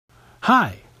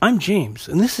Hi, I'm James,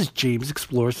 and this is James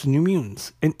Explores the New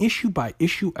Mutants, an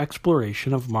issue-by-issue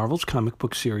exploration of Marvel's comic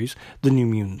book series, The New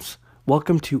Mutants.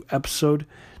 Welcome to episode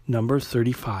number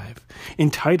 35,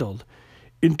 entitled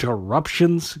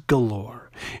Interruptions Galore,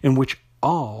 in which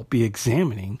I'll be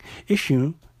examining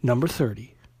issue number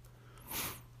 30.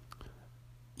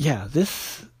 Yeah,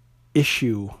 this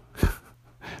issue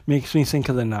makes me think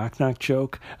of the knock-knock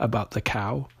joke about the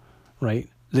cow, right?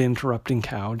 The interrupting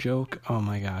cow joke. Oh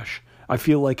my gosh. I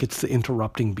feel like it's the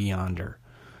interrupting Beyonder.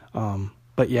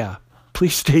 But yeah,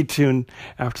 please stay tuned.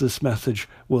 After this message,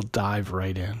 we'll dive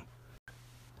right in.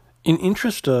 In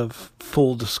interest of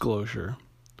full disclosure,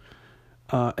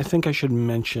 I think I should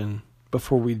mention,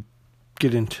 before we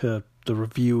get into the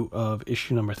review of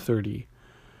issue number 30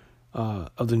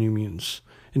 of The New Mutants,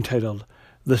 entitled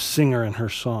The Singer and Her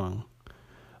Song,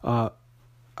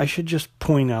 I should just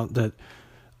point out that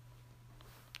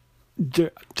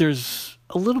there's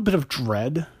a little bit of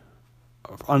dread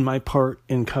on my part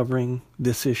in covering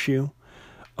this issue.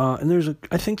 And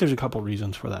I think there's a couple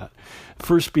reasons for that.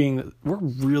 First being that we're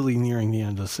really nearing the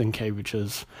end of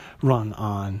Sienkiewicz's run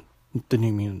on The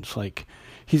New Mutants. Like,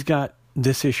 he's got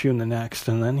this issue and the next,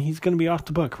 and then he's going to be off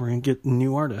the book. We're going to get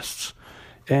new artists.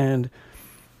 And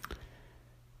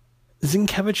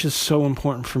Sienkiewicz is so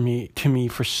important to me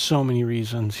for so many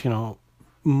reasons,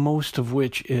 most of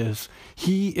which is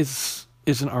he is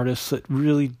an artist that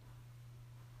really,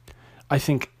 I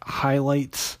think,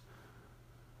 highlights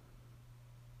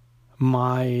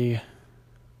my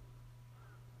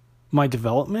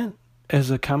development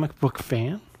as a comic book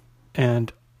fan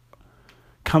and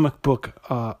comic book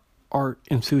art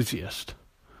enthusiast.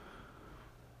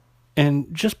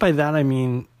 And just by that I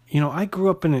mean, I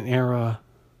grew up in an era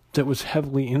that was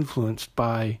heavily influenced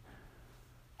by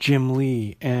Jim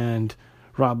Lee and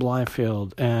Rob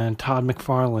Liefeld and Todd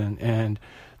McFarlane, and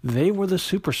they were the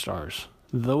superstars.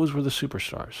 Those were the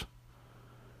superstars.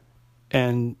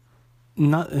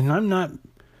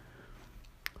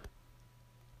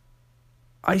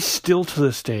 I still to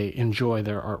this day enjoy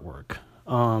their artwork.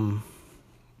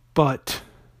 But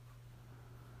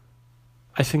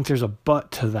I think there's a but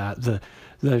to that.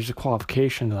 There's a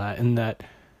qualification to that, in that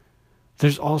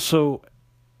there's also,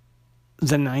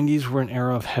 the 90s were an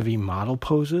era of heavy model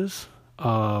poses,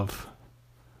 of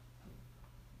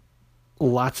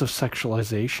lots of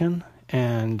sexualization,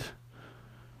 and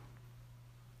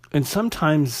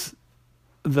sometimes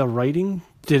the writing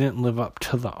didn't live up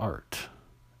to the art.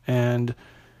 And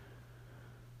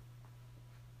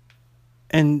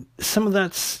some of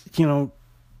that's, due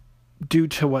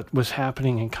to what was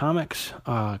happening in comics,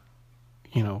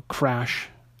 crash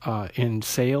in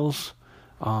sales.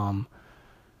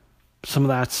 Some of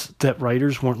that's that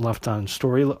writers weren't left on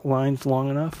storylines long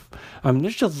enough.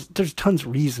 There's tons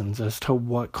of reasons as to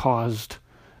what caused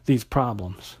these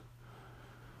problems.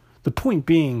 The point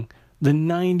being, the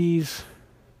 90s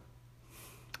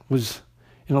was,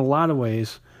 in a lot of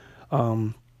ways,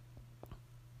 my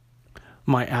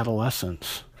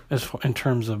adolescence, in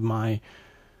terms of my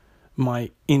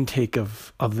intake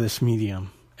of this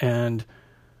medium. And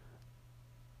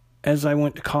as I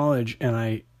went to college and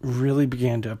I really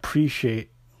began to appreciate,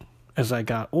 as I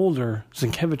got older,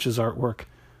 Sienkiewicz's artwork,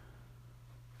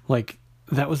 like,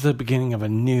 that was the beginning of a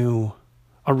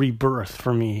rebirth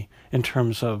for me in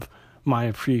terms of my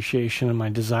appreciation and my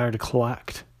desire to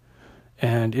collect.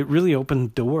 And it really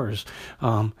opened doors.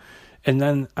 And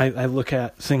then I look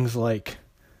at things like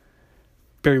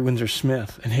Barry Windsor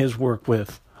Smith and his work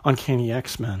with Uncanny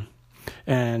X-Men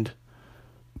and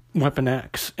Weapon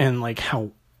X, and like how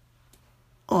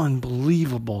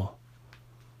unbelievable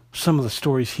some of the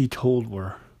stories he told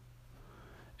were.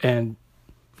 And,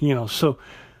 so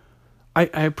I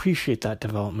appreciate that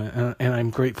development, and I'm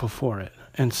grateful for it.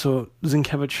 And so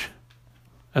Sienkiewicz,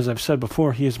 as I've said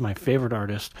before, he is my favorite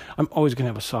artist. I'm always going to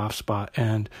have a soft spot,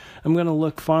 and I'm going to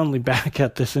look fondly back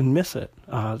at this and miss it.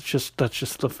 That's just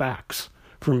the facts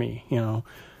for me,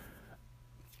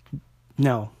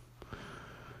 Now,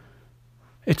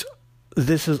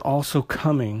 this is also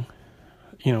coming,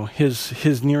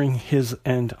 his nearing his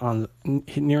end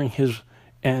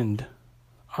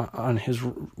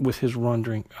with his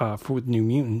run with New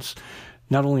Mutants.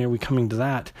 Not only are we coming to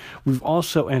that, we've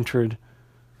also entered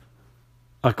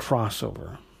a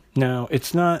crossover. Now,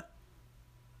 it's not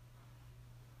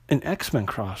an X-Men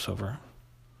crossover.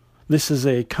 This is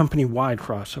a company-wide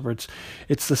crossover.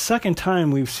 It's the second time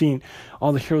we've seen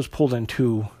all the heroes pulled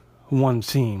into one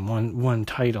theme, one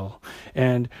title,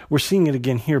 and we're seeing it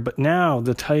again here. But now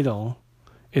the title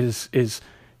has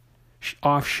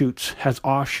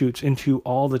offshoots into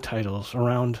all the titles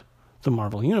around the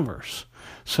Marvel Universe.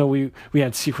 So we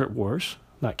had Secret Wars,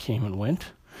 that came and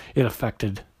went. It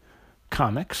affected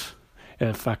comics. It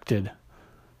affected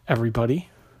everybody.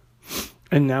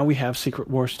 And now we have Secret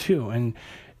Wars 2.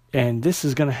 And this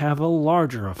is going to have a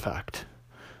larger effect.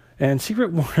 And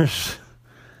Secret Wars,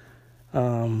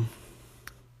 I've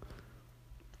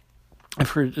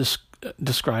heard it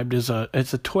described as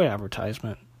a toy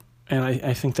advertisement. And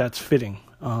I think that's fitting.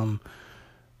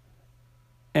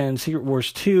 And Secret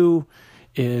Wars 2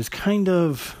 is kind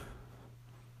of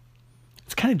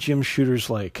Jim Shooter's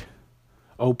like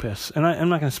opus. And I'm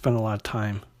not going to spend a lot of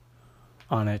time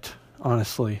on it,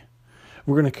 honestly.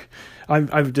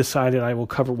 I've decided I will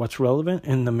cover what's relevant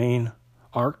in the main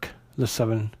arc,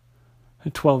 the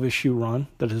 12 issue run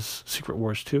that is Secret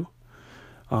Wars 2.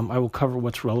 I will cover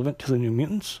what's relevant to the New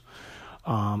Mutants.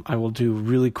 I will do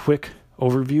really quick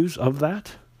overviews of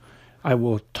that. I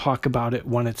will talk about it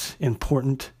when it's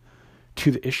important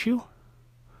to the issue.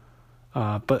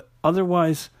 But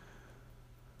otherwise,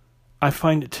 I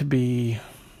find it to be,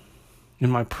 in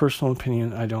my personal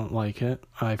opinion, I don't like it.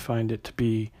 I find it to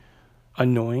be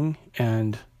annoying,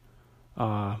 and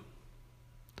I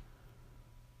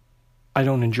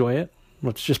don't enjoy it.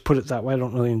 Let's just put it that way. I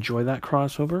don't really enjoy that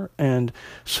crossover. And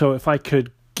so if I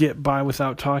could get by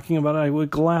without talking about it, I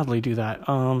would gladly do that.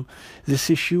 This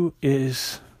issue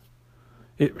it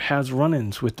has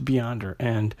run-ins with the Beyonder,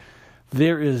 and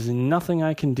there is nothing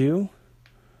I can do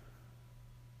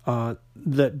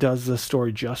that does the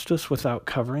story justice without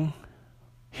covering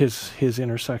his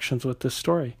intersections with this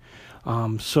story.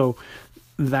 So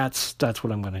that's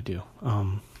what I'm going to do.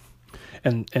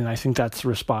 And I think that's the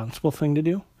responsible thing to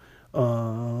do.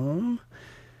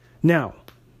 Now,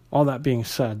 all that being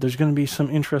said, there's going to be some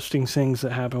interesting things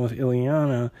that happen with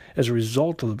Illyana as a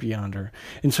result of the Beyonder.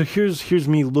 And so here's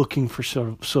me looking for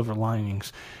silver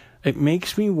linings. It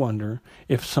makes me wonder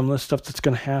if some of the stuff that's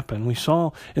going to happen. We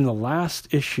saw in the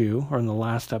last issue, or in the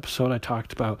last episode, I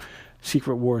talked about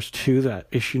Secret Wars 2, that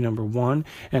issue number 1,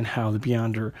 and how the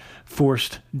Beyonder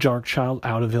forced Darkchild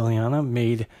out of Illyana,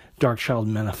 made Darkchild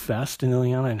manifest in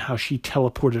Illyana, and how she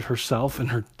teleported herself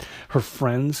and her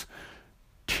friends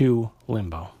to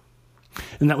Limbo.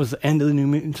 And that was the end of the New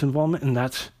Mutants involvement, and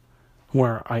that's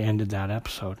where I ended that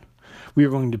episode. We are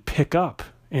going to pick up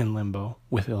in Limbo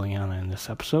with Illyana in this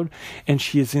episode, and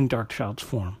she is in Darkchild's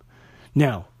form.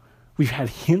 Now, we've had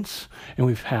hints, and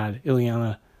we've had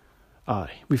Illyana,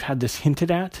 we've had this hinted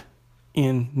at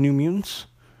in New Mutants.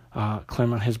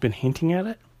 Claremont has been hinting at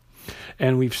it,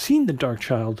 and we've seen the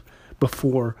Darkchild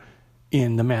before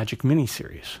in the Magic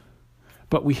miniseries,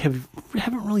 but we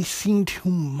haven't really seen too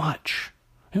much.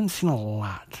 I haven't seen a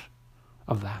lot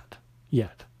of that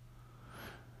yet.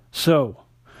 So,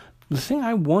 the thing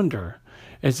I wonder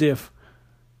is if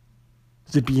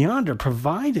the Beyonder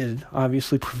provided a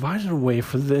way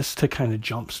for this to kind of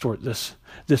jumpstart this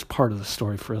part of the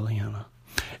story for Illyana.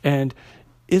 And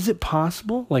is it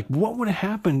possible? Like, what would have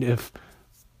happened if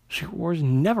Secret Wars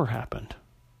never happened?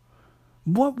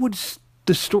 What would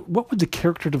the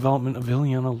character development of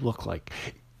Illyana look like?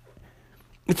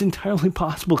 It's entirely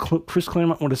possible Chris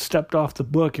Claremont would have stepped off the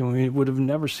book and we would have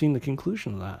never seen the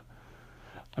conclusion of that.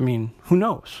 I mean, who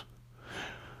knows?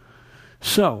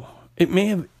 So, it may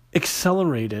have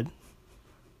accelerated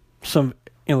some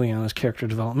Illyana's character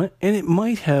development, and it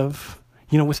might have,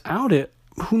 without it,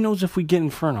 who knows if we get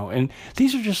Inferno. And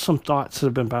these are just some thoughts that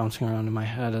have been bouncing around in my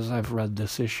head as I've read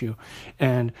this issue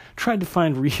and tried to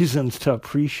find reasons to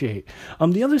appreciate.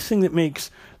 The other thing that makes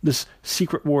this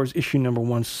Secret Wars issue number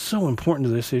 1 so important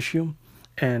to this issue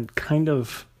and kind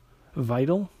of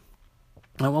vital,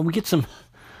 we get some,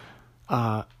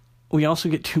 we also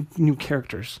get 2 new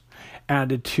characters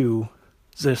added to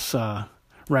this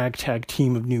ragtag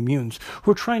team of New Mutants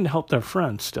who are trying to help their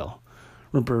friends still,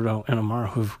 Roberto and Amara,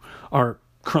 who are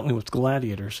currently with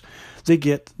Gladiators. They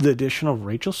get the addition of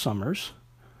Rachel Summers,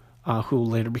 who will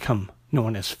later become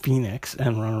known as Phoenix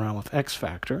and run around with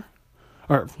X-Factor.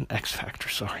 Run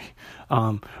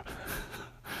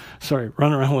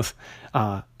around with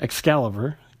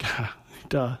Excalibur,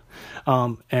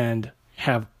 and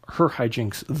have her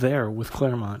hijinks there with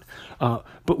Claremont.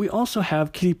 But we also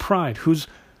have Kitty Pryde,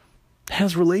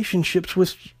 has relationships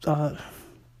with,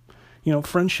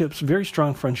 friendships, very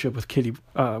strong friendship with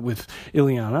with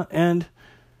Illyana, and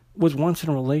was once in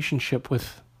a relationship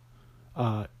with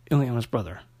Illyana's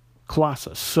brother,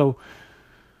 Colossus. So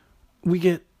we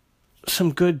just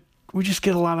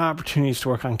get a lot of opportunities to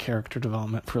work on character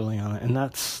development for Illyana, and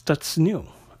that's new.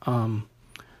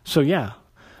 So yeah.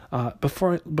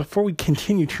 Before we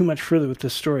continue too much further with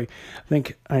this story, I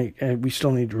think we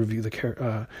still need to review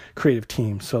the creative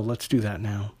team. So let's do that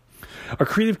now. Our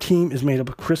creative team is made up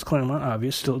of Chris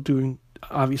Claremont, still doing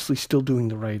obviously still doing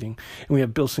the writing. And we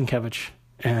have Bill Sienkiewicz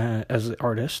as the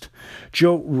artist.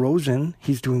 Joe Rosen,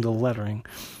 he's doing the lettering.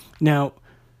 Now,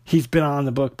 he's been on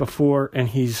the book before, and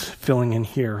he's filling in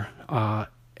here.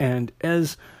 And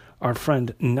as our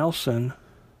friend Nelson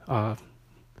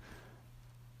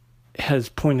has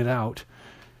pointed out,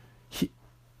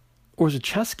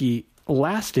 Orzechowski,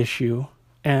 last issue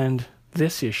and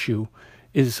this issue,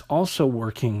 is also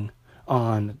working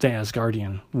on the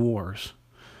Asgardian Wars.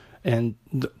 And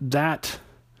that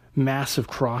massive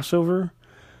crossover,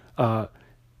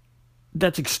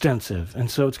 that's extensive. And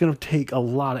so it's going to take a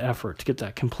lot of effort to get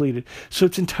that completed. So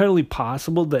it's entirely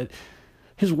possible that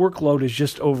his workload is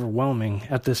just overwhelming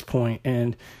at this point,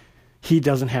 and he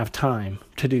doesn't have time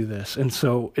to do this. And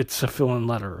so it's a fill-in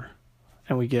letterer.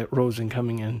 And we get Rosen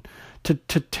coming in to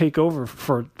take over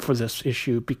for this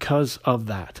issue because of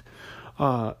that.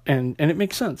 And it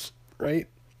makes sense, right?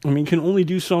 I mean, you can only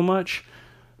do so much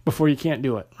before you can't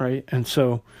do it, right? And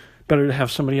so better to have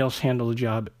somebody else handle the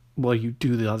job while you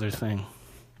do the other thing.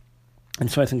 And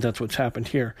so I think that's what's happened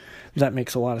here. That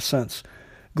makes a lot of sense.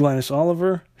 Glynis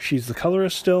Oliver, she's the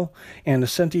colorist still. Ann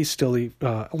Nocenti's still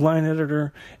the line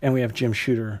editor. And we have Jim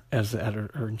Shooter as the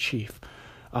editor-in-chief.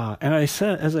 And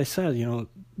as I said, you know,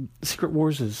 Secret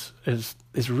Wars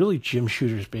is really Jim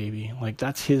Shooter's baby. Like,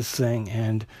 that's his thing,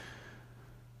 and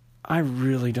I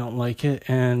really don't like it,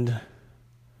 and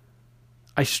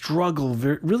I struggle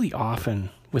really often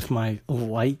with my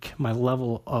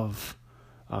level of,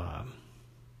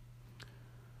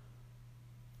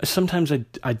 sometimes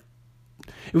it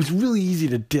was really easy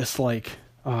to dislike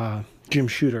Jim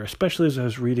Shooter, especially as I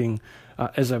was reading,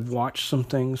 as I've watched some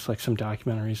things, like some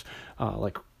documentaries,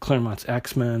 like Claremont's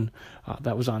X-Men,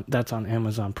 that's on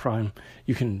Amazon Prime.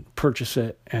 You can purchase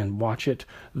it and watch it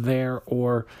there,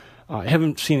 or I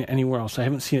haven't seen it anywhere else. I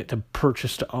haven't seen it to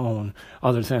purchase to own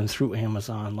other than through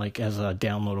Amazon, like as a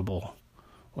downloadable,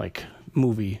 like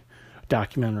movie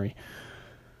documentary.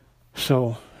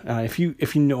 So if you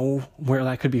know where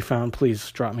that could be found, please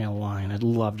drop me a line. I'd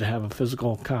love to have a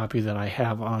physical copy that I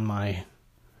have on my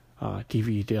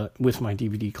DVD with my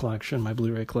DVD collection, my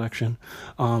Blu-ray collection.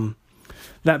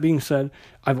 That being said,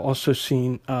 I've also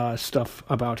seen stuff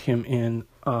about him in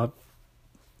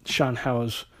Sean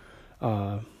Howe's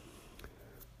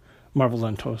Marvel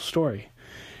Untold Story.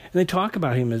 And they talk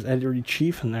about him as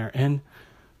editor-in-chief in there, and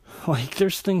like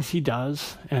there's things he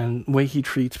does and the way he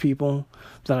treats people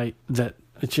that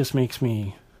it just makes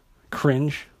me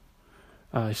cringe.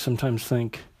 I sometimes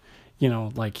think, you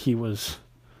know, like he was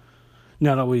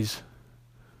not always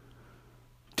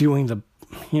doing the,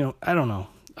 you know, I don't know.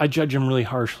 I judge him really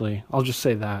harshly. I'll just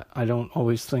say that. I don't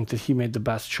always think that he made the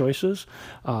best choices.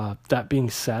 That being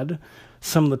said,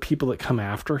 some of the people that come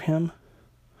after him,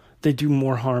 they do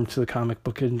more harm to the comic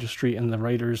book industry and the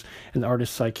writers and the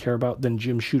artists I care about than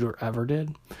Jim Shooter ever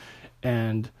did.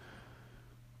 And,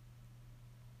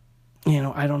 you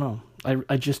know, I don't know.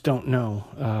 I just don't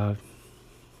know.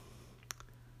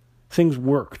 Things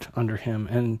worked under him,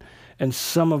 and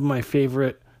some of my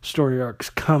favorite story arcs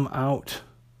come out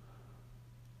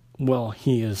while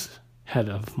he is head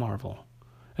of Marvel.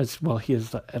 He is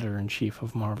the editor-in-chief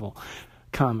of Marvel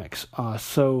Comics.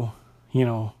 So, you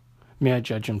know, may I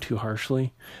judge him too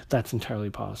harshly? That's entirely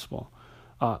possible.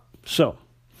 So,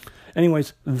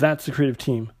 anyways, that's the creative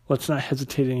team. Let's not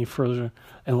hesitate any further,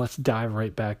 and let's dive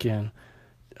right back in.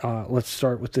 Let's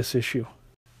start with this issue.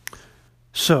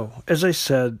 So, as I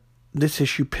said, this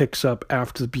issue picks up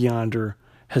after the Beyonder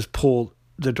has pulled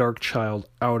the Dark Child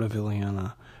out of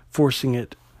Illyana, forcing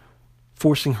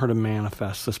her to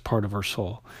manifest this part of her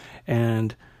soul.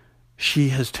 And she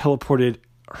has teleported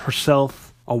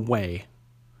herself away,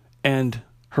 and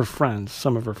her friends,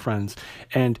 some of her friends.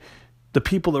 And the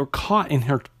people that were caught in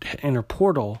her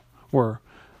portal were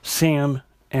Sam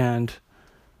and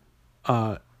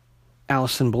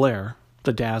Allison Blair,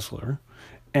 the Dazzler,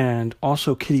 and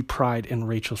also Kitty Pryde and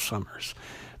Rachel Summers.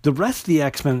 The rest of the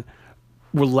X-Men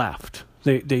were left.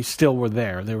 They still were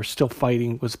there. They were still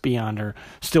fighting with Beyonder,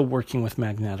 still working with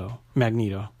Magneto.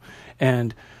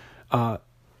 And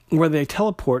where they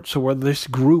teleport, so where this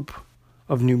group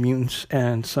of New Mutants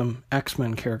and some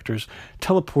X-Men characters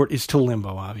teleport is to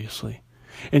Limbo, obviously.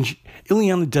 And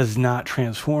Illyana does not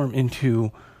transform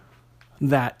into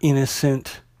that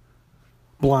innocent,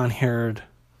 blonde-haired,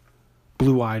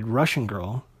 blue-eyed Russian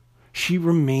girl. She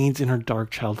remains in her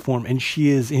Dark Child form, and she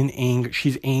is in anger.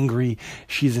 She's angry.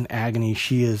 She's in agony.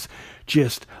 She is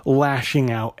just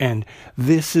lashing out. And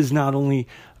this is not only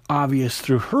obvious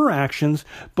through her actions,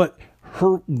 but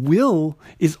her will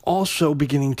is also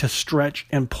beginning to stretch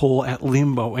and pull at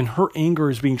Limbo, and her anger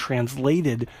is being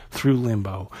translated through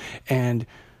Limbo. And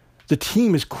the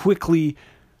team is quickly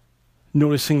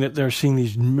noticing that they're seeing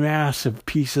these massive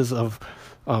pieces of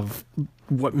earth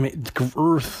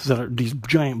that are these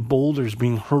giant boulders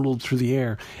being hurled through the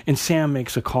air. And Sam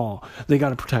makes a call. They got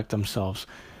to protect themselves.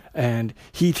 And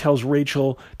he tells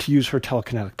Rachel to use her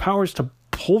telekinetic powers to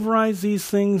pulverize these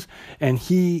things, and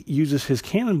he uses his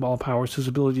cannonball powers, his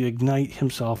ability to ignite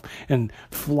himself and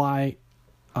fly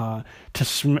while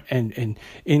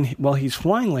he's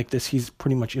flying like this, he's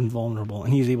pretty much invulnerable,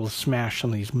 and he's able to smash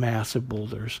some of these massive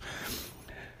boulders.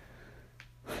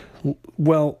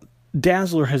 Well,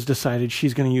 Dazzler has decided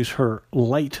she's going to use her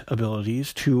light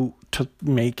abilities to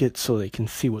make it so they can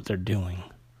see what they're doing,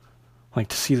 like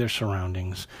to see their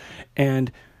surroundings.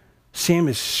 And Sam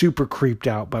is super creeped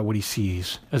out by what he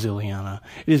sees as Illyana.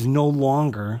 It is no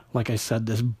longer, like I said,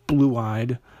 this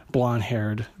blue-eyed,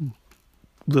 blonde-haired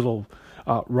little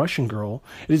Russian girl.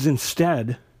 It is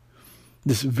instead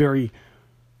this very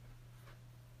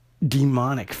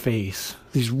demonic face,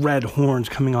 these red horns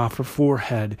coming off her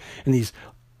forehead, and these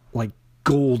like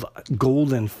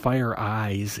golden fire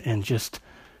eyes, and just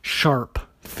sharp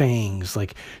fangs.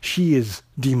 Like, she is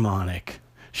demonic.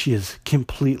 She has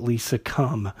completely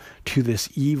succumbed to this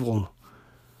evilness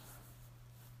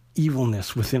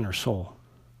within her soul.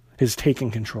 Has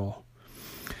taken control.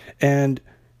 And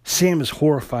Sam is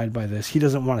horrified by this. He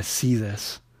doesn't want to see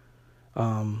this.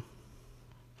 And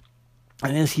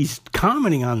as he's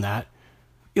commenting on that,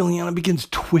 Illyana begins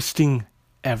twisting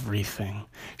everything.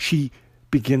 She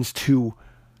begins to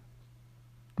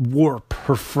warp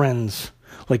her friends,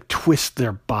 like twist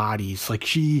their bodies. Like,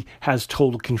 she has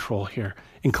total control here,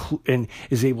 and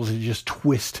is able to just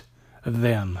twist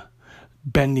them,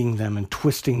 bending them and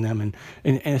twisting them, and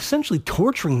essentially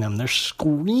torturing them. They're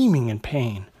screaming in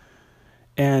pain.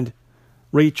 And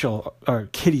Rachel, or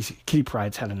Kitty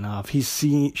Pryde's had enough. She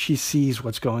sees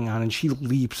what's going on, and she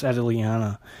leaps at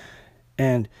Illyana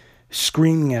and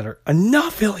screaming at her,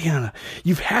 "Enough, Illyana!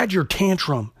 You've had your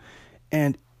tantrum!"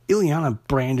 And Illyana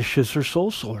brandishes her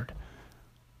soul sword.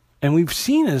 And we've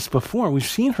seen this before. We've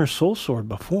seen her soul sword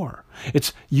before.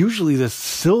 It's usually this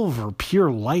silver,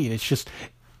 pure light. It's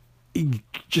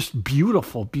just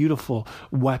beautiful, beautiful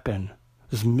weapon.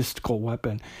 This mystical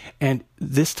weapon. And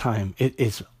this time, it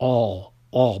is all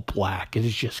black. It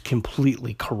is just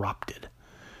completely corrupted.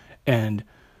 And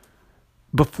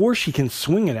before she can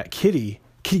swing it at Kitty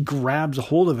grabs a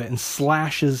hold of it and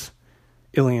slashes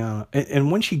Illyana.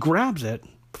 And when she grabs it,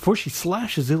 before she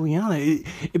slashes Illyana,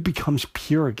 it becomes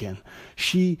pure again.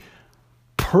 She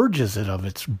purges it of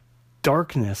its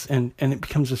darkness, and it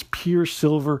becomes this pure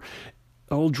silver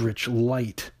eldritch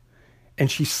light.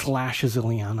 And she slashes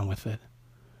Illyana with it.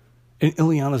 And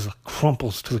Illyana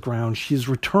crumples to the ground. She has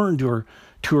returned to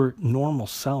her normal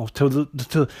self, to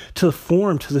the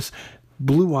form, to this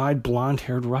blue-eyed,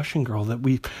 blonde-haired Russian girl that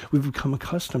we've become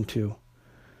accustomed to.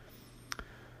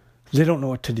 They don't know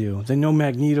what to do. They know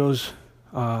Magneto's.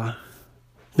 They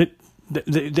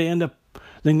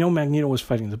know Magneto was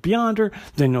fighting the Beyonder.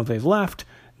 They know they left.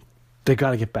 They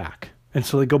got to get back, and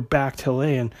so they go back to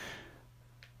LA, and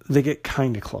they get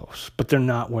kind of close, but they're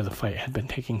not where the fight had been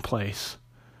taking place.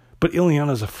 But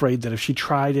Illyana's afraid that if she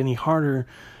tried any harder,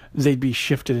 they'd be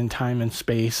shifted in time and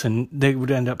space, and they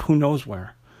would end up who knows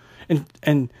where.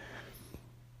 And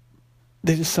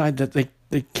they decide that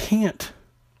they can't.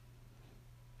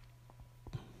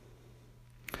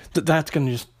 That's going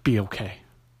to just be okay.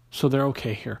 So they're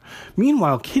okay here.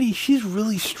 Meanwhile, Kitty, she's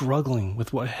really struggling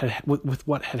with what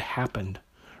had happened,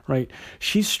 right?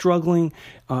 She's struggling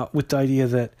with the idea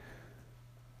that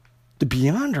the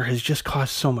Beyonder has just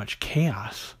caused so much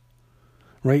chaos,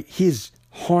 right? He's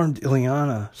harmed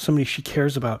Illyana, somebody she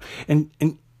cares about, and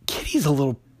Kitty's a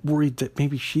little worried that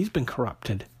maybe she's been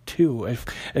corrupted too,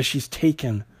 as she's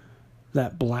taken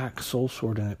that black soul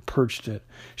sword and it purged it.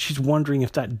 She's wondering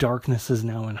if that darkness is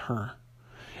now in her.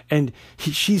 And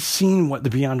she's seen what the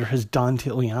Beyonder has done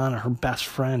to Illyana, her best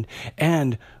friend,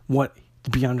 and what the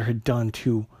Beyonder had done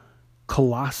to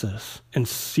Colossus in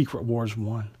Secret Wars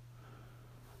 1.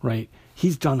 Right?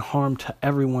 He's done harm to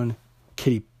everyone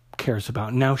Kitty cares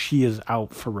about. Now she is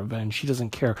out for revenge. She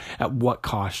doesn't care at what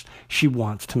cost. She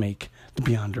wants to make the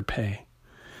Beyonder pay.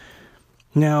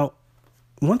 Now,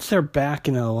 once they're back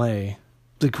in LA,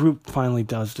 the group finally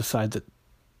does decide that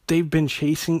they've been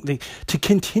to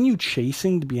continue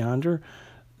chasing the Beyonder,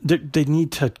 they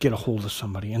need to get a hold of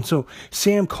somebody. And so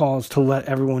Sam calls to let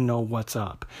everyone know what's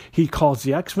up. He calls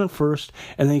the X-Men first,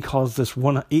 and then he calls this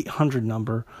 1-800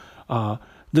 number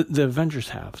the Avengers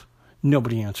have.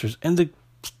 Nobody answers. And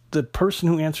the person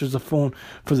who answers the phone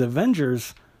for the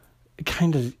Avengers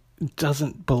kind of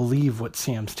doesn't believe what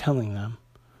Sam's telling them.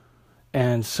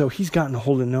 And so he's gotten a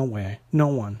hold of no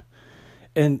one.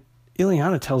 And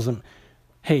Illyana tells him,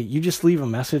 hey, you just leave a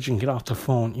message and get off the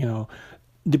phone.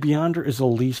 The Beyonder is the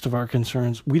least of our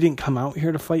concerns. We didn't come out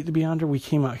here to fight the Beyonder. We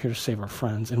came out here to save our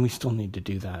friends, and we still need to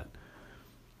do that.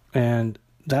 And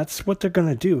that's what they're going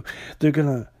to do. They're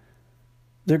going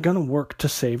to work to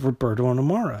save Roberto and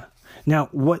Amara. Now,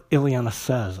 what Illyana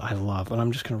says, I love, and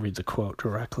I'm just going to read the quote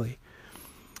directly.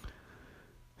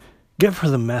 Give her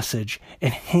the message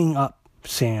and hang up,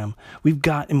 Sam. We've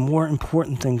got more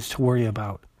important things to worry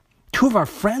about. 2 of our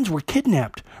friends were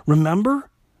kidnapped, remember?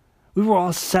 We were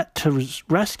all set to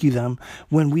rescue them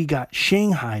when we got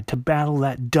shanghaied to battle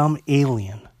that dumb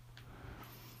alien.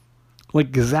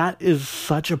 That is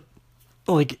such a...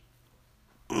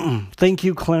 thank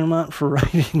you, Claremont, for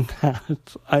writing that.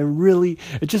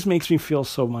 It just makes me feel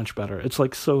so much better. It's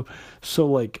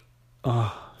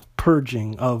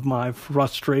purging of my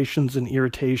frustrations and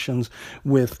irritations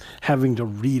with having to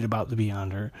read about the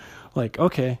Beyonder.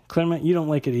 Okay, Claremont, you don't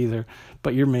like it either,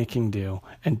 but you're making do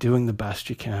and doing the best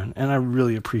you can. And I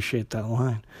really appreciate that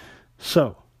line.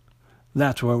 So,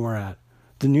 that's where we're at.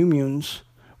 The New Mutants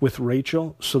with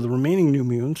Rachel. So the remaining New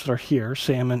Mutants are here,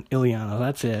 Sam and Illyana,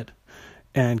 that's it.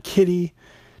 And Kitty,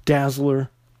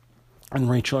 Dazzler, and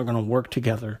Rachel are going to work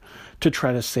together to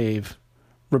try to save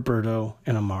Roberto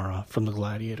and Amara from the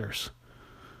gladiators.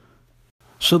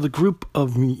 So the group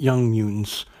of young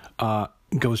mutants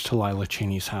goes to Lila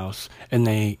Cheney's house, and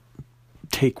they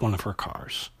take one of her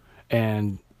cars.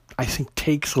 And I think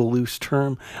take's a loose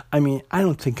term. I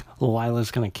don't think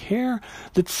Lila's going to care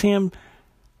that Sam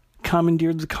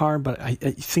commandeered the car, but I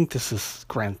think this is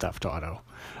Grand Theft Auto.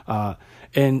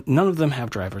 And none of them have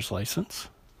driver's licenses,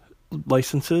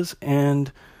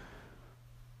 and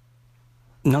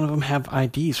none of them have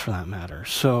IDs for that matter.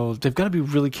 So they've got to be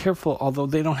really careful, although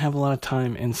they don't have a lot of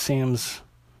time, and Sam's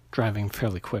driving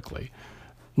fairly quickly.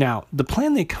 Now, the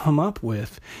plan they come up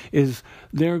with is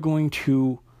they're going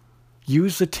to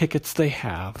use the tickets they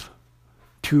have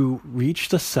to reach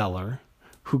the seller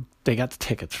who they got the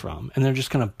tickets from, and they're just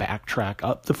going to backtrack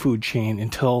up the food chain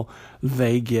until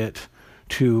they get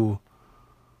to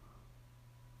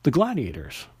the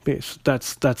gladiators.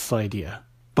 That's the idea.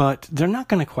 But they're not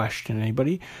going to question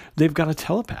anybody. They've got a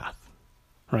telepath,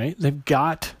 right? They've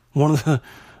got one of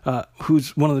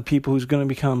the people who's going to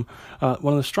become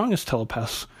one of the strongest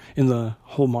telepaths in the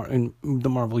whole in the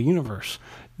Marvel universe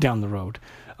down the road,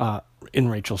 in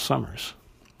Rachel Summers,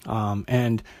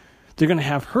 and they're going to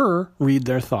have her read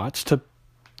their thoughts to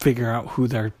figure out who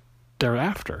they're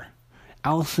after.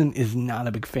 Allison is not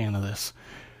a big fan of this.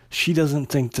 She doesn't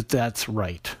think that that's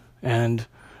right, and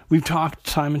we've talked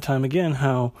time and time again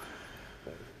how,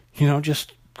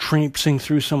 just traipsing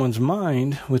through someone's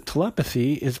mind with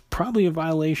telepathy is probably a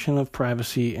violation of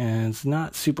privacy, and it's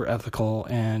not super ethical,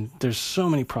 and there's so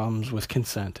many problems with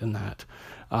consent in that.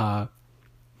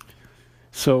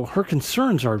 So her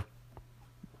concerns are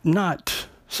not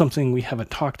something we haven't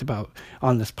talked about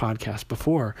on this podcast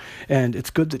before, and it's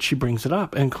good that she brings it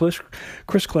up. And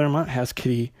Chris Claremont has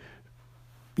Kitty,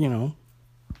 deal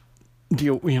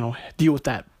with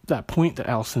that point that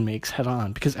Allison makes head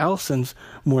on, because Allison's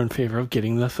more in favor of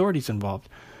getting the authorities involved.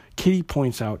 Kitty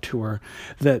points out to her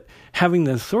that having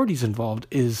the authorities involved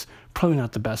is probably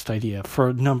not the best idea for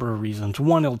a number of reasons.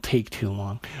 One, it'll take too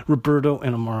long. Roberto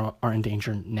and Amara are in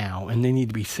danger now, and they need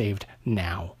to be saved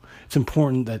now. It's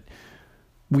important that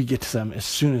we get to them as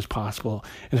soon as possible,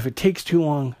 and if it takes too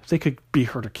long, they could be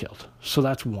hurt or killed. So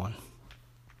that's one.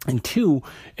 And two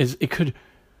is it could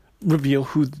reveal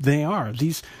who they are.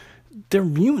 They're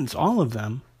mutants, all of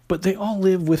them, but they all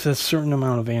live with a certain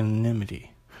amount of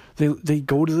anonymity. They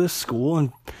go to this school,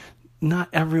 and not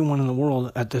everyone in the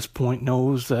world at this point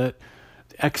knows that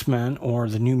the X-Men or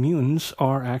the New Mutants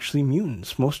are actually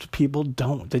mutants. Most people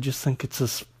don't. They just think it's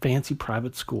this fancy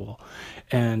private school,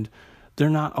 and they're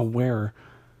not aware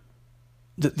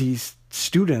that these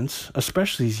students,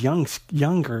 especially these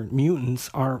younger mutants,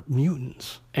 are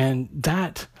mutants, and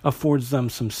that affords them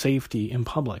some safety in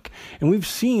public. And we've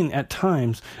seen at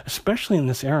times, especially in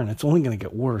this era, and it's only going to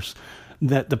get worse,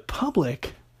 that the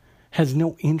public has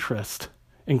no interest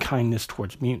in kindness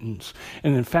towards mutants.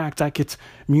 And in fact, that gets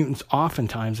mutants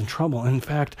oftentimes in trouble. And in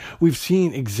fact, we've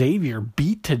seen Xavier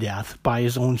beat to death by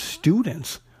his own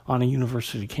students on a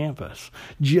university campus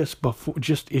just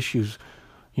issues,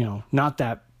 not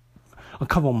that a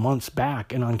couple months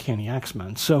back in Uncanny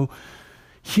X-Men. So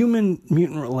human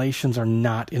mutant relations are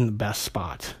not in the best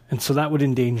spot, and so that would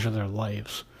endanger their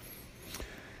lives.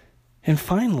 And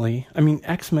finally,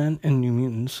 X-Men and New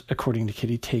Mutants, according to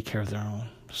Kitty, take care of their own.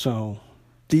 So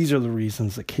these are the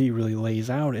reasons that Kitty really lays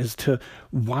out as to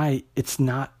why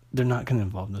they're not going to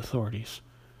involve the authorities.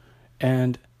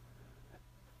 And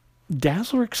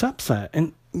Dazzler accepts that.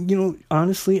 And,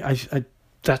 honestly, I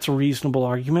that's a reasonable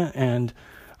argument. And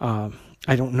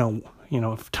I don't know,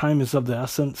 if time is of the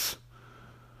essence,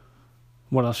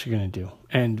 what else are you going to do?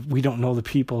 And we don't know the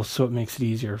people, so it makes it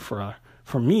easier for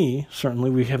me.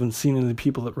 Certainly, we haven't seen any of the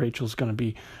people that Rachel's going to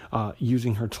be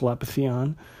using her telepathy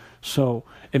on. So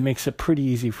it makes it pretty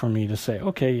easy for me to say,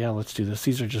 okay, yeah, let's do this.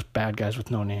 These are just bad guys with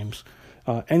no names.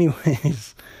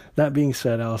 Anyways, that being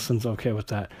said, Allison's okay with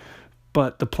that.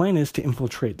 But the plan is to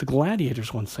infiltrate the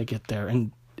gladiators once they get there,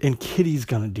 and Kitty's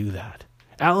going to do that.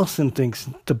 Allison thinks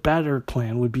the better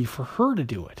plan would be for her to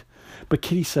do it. But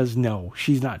Kitty says no,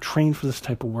 she's not trained for this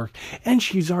type of work, and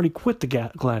she's already quit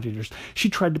the gladiators. She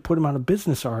tried to put them out of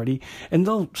business already, and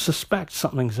they'll suspect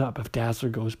something's up if Dazzler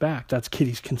goes back. That's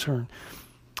Kitty's concern.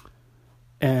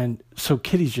 And so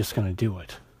Kitty's just going to do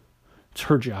it. It's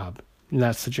her job, and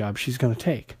that's the job she's going to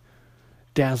take.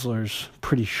 Dazzler's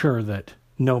pretty sure that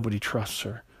nobody trusts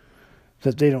her,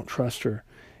 that they don't trust her,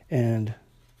 and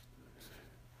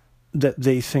that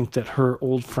they think that her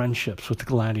old friendships with the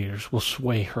gladiators will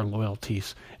sway her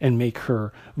loyalties and make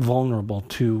her vulnerable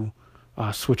to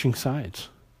switching sides.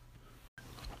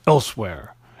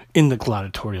 Elsewhere, in the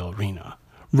gladiatorial arena,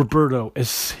 Roberto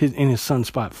is in his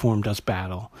sunspot form does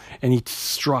battle, and he's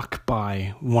struck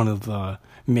by one of the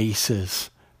maces,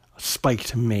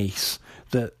 spiked mace,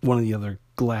 that one of the other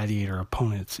gladiator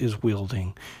opponents is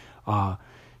wielding.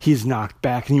 He's knocked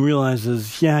back, and he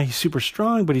realizes, yeah, he's super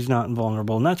strong, but he's not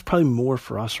invulnerable. And that's probably more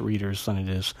for us readers than it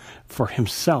is for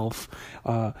himself.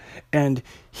 And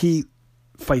he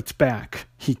fights back.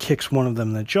 He kicks one of them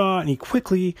in the jaw, and he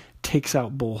quickly takes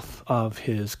out both of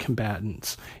his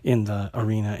combatants in the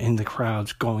arena, in the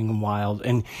crowds going wild.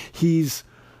 And he's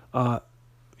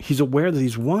aware that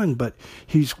he's won, but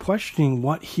he's questioning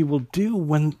what he will do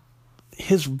when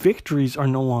his victories are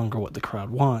no longer what the crowd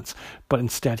wants, but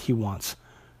instead he wants.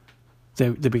 They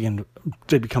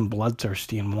become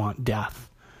bloodthirsty and want death.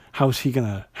 What's he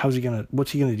gonna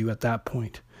do at that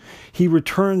point? He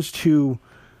returns to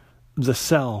the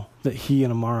cell that he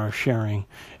and Amara are sharing,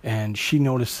 and she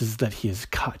notices that he is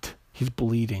cut. He's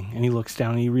bleeding, and he looks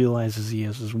down and he realizes he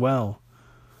is as well.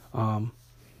 And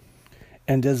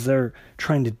as they're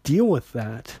trying to deal with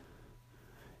that,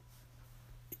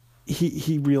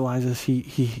 he realizes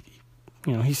he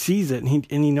sees it, and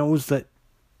he knows that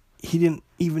he didn't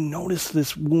even notice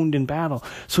this wound in battle.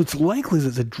 So it's likely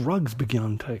that the drugs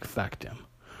began to affect him,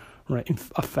 right?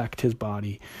 Affect his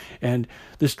body. And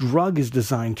this drug is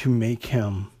designed to make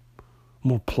him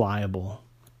more pliable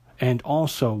and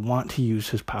also want to use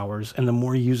his powers. And the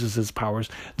more he uses his powers,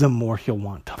 the more he'll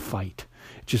want to fight.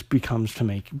 It just begins to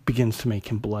make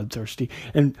him bloodthirsty.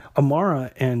 And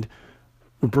Amara and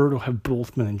Roberto have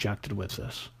both been injected with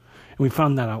this. And we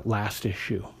found that out last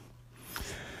issue.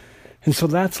 And so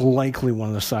that's likely one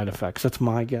of the side effects. That's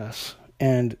my guess.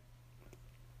 And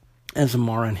as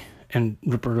Amara and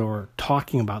Roberto are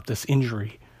talking about this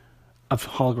injury, a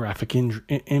holographic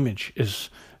image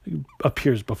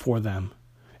appears before them.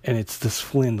 And it's this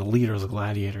Flynn, the leader of the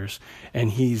gladiators.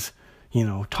 And he's,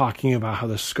 talking about how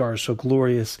the scar is so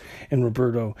glorious. And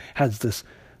Roberto has this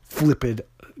flippant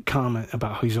comment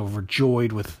about how he's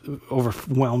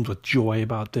overwhelmed with joy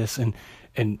about this. And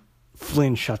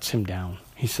Flynn shuts him down.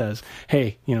 He says,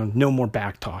 hey, no more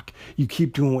back talk. You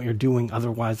keep doing what you're doing.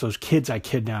 Otherwise, those kids I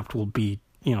kidnapped will be,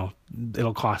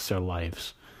 it'll cost their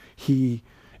lives. He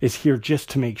is here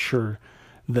just to make sure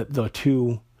that the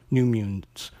two New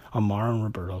Mutants, Amara and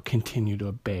Roberto, continue to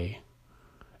obey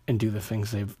and do the things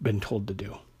they've been told to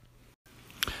do.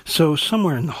 So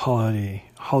somewhere in the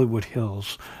Hollywood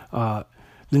Hills, the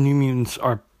New Mutants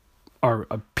are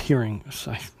appearing.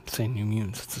 I say New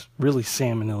Mutants. It's really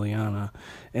Sam and Ileana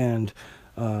and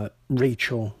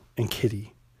Rachel and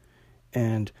Kitty.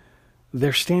 And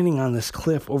they're standing on this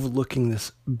cliff overlooking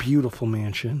this beautiful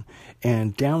mansion.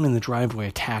 And down in the driveway,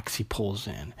 a taxi pulls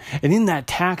in. And in that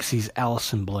taxi's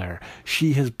Allison Blair.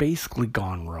 She has basically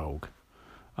gone rogue.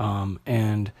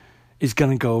 And is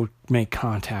going to go make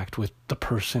contact with the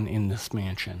person in this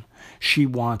mansion. She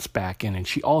wants back in, and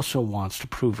she also wants to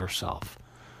prove herself.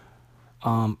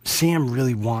 Sam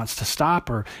really wants to stop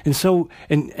her, and so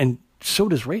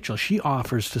does Rachel. She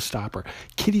offers to stop her.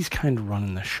 Kitty's kind of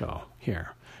running the show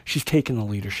here. She's taking the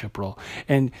leadership role,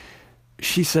 and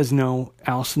she says, no,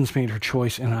 Allison's made her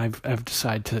choice, and I've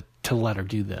decided to let her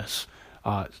do this.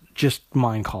 Just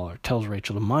mind call her, tells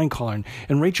Rachel to mind call her,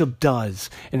 and Rachel does,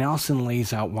 and Allison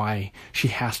lays out why she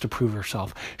has to prove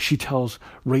herself. She tells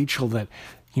Rachel that,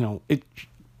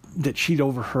 that she'd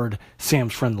overheard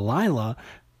Sam's friend Lila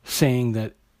saying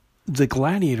that the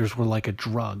gladiators were like a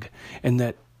drug, and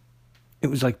that it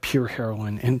was like pure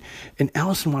heroin. And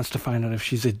Allison wants to find out if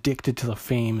she's addicted to the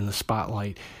fame and the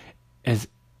spotlight as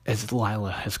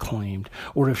Lila has claimed,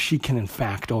 or if she can in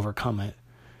fact overcome it.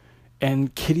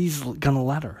 And Kitty's gonna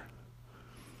let her.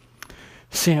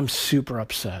 Sam's super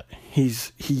upset. He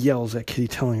yells at Kitty,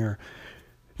 telling her,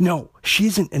 "No, she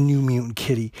isn't a New Mutant,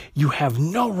 Kitty. You have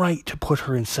no right to put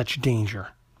her in such danger.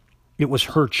 It was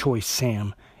her choice,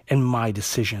 Sam, and my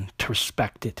decision to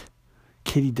respect it."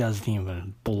 Kitty doesn't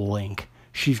even blink.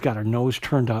 She's got her nose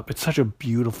turned up. It's such a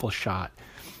beautiful shot.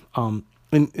 And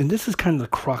this is kind of the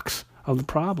crux of the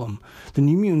problem. The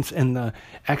New Mutants and the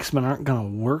X-Men aren't going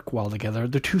to work well together.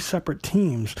 They're two separate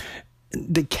teams.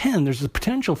 They can. There's the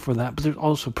potential for that, but there's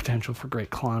also potential for great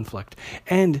conflict.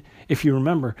 And if you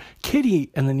remember,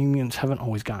 Kitty and the New Mutants haven't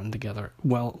always gotten together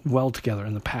well together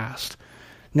in the past.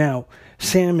 Now,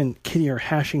 Sam and Kitty are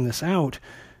hashing this out,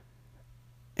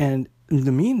 and in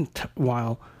the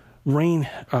meanwhile,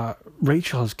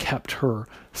 Rachel has kept her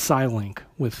Psylink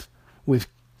with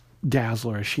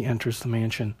Dazzler as she enters the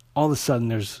mansion. All of a sudden,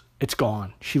 it's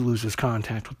gone. She loses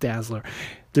contact with Dazzler.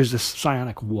 There's this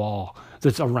psionic wall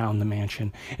that's around the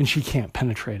mansion, and she can't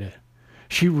penetrate it.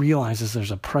 She realizes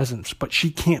there's a presence, but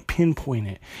she can't pinpoint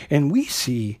it. And we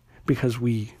see, because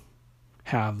we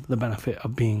have the benefit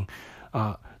of being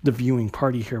the viewing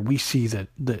party here, we see that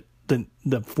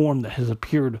the form that has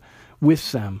appeared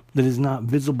with them, that is not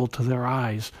visible to their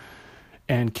eyes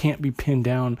and can't be pinned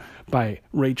down by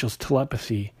Rachel's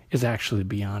telepathy, is actually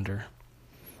Beyonder.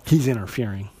 He's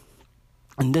interfering.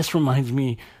 And this reminds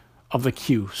me of the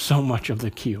Q, so much of the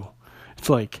Q. It's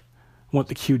like what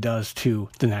the Q does to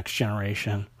the next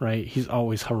generation, right? He's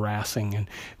always harassing and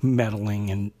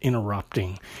meddling and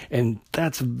interrupting. And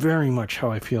that's very much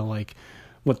how I feel like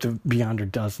what the Beyonder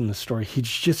does in the story. He's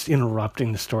just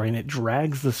interrupting the story, and it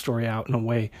drags the story out in a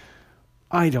way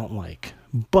I don't like.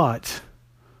 But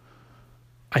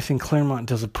I think Claremont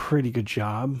does a pretty good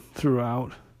job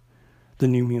throughout the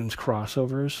New Mutants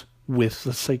crossovers with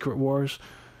the Secret Wars.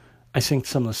 I think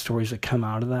some of the stories that come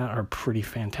out of that are pretty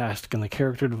fantastic, and the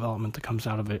character development that comes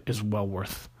out of it is well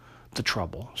worth the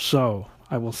trouble. So,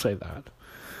 I will say that.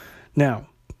 Now,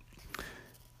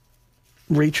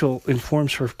 Rachel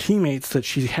informs her teammates that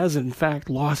she has in fact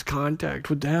lost contact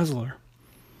with Dazzler.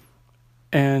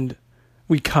 And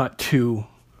we cut to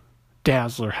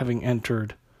Dazzler having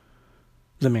entered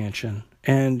the mansion.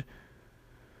 And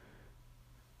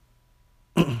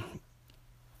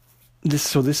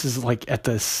this is like at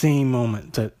the same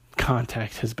moment that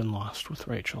contact has been lost with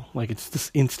Rachel. Like, it's this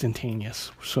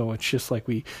instantaneous. So it's just like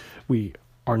we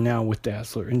are now with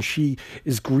Dazzler. And she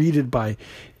is greeted by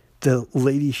the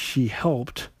lady she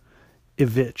helped,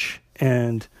 Ivich,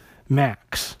 and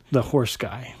Max, the horse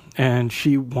guy. And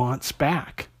she wants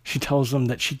back. She tells them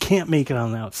that she can't make it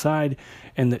on the outside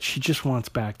and that she just wants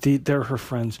back. They're her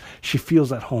friends. She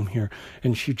feels at home here,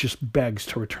 and she just begs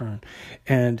to return.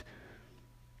 And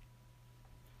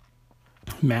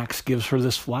Max gives her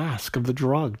this flask of the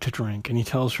drug to drink, and he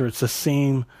tells her it's the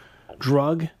same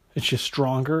drug, it's just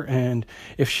stronger, and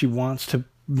if she wants to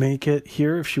make it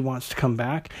here, if she wants to come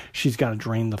back, she's got to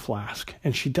drain the flask.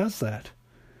 And she does that.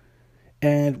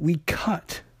 And we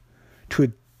cut to a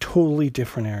totally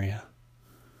different area.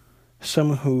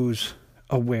 Someone who's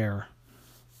aware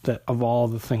that of all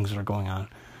the things that are going on,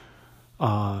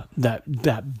 that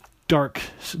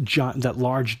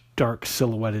large, dark,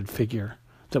 silhouetted figure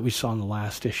that we saw in the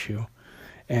last issue.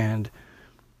 And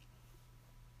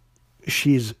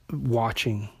she's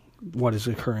watching what is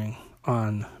occurring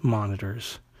on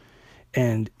monitors.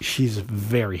 And she's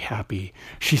very happy.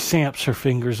 She snaps her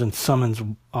fingers and summons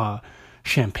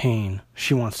champagne.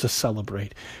 She wants to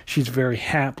celebrate. She's very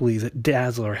happy that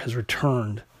Dazzler has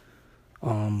returned.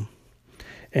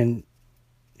 And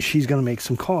she's going to make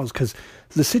some calls because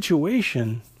the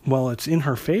situation, while it's in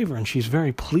her favor and she's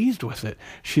very pleased with it,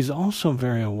 she's also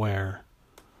very aware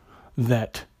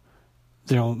that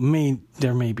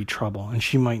there may be trouble and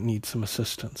she might need some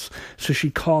assistance. So she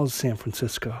calls San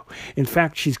Francisco. In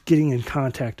fact, she's getting in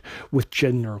contact with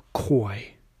General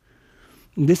Coy.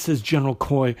 This is General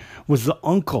Coy was the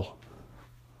uncle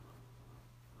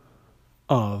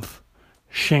of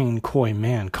Shane Coy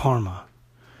Man, Karma.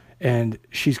 And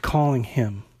she's calling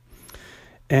him.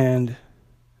 And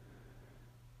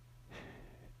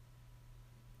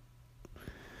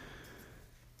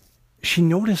she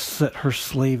noticed that her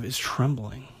slave is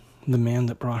trembling, the man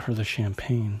that brought her the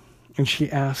champagne. And she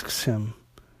asks him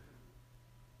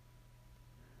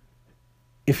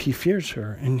if he fears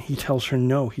her, and he tells her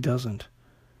no, he doesn't.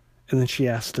 And then she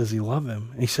asks, does he love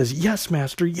him? And he says, yes,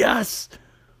 master, yes.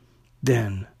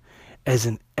 Then, as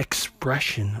an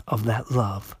expression of that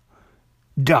love,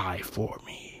 die for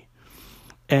me.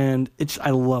 And I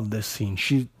love this scene.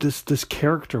 This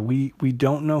character, we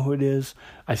don't know who it is.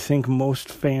 I think most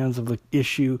fans of the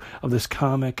issue, of this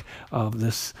comic, of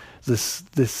this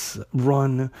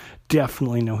run,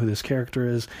 definitely know who this character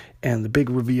is. And the big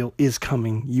reveal is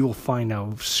coming. You will find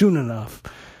out soon enough.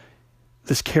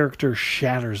 This character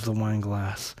shatters the wine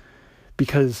glass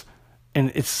because, and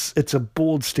it's a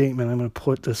bold statement. I'm going to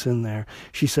put this in there.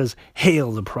 She says,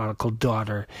 "Hail the prodigal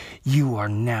daughter. You are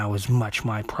now as much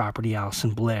my property,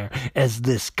 Alison Blair, as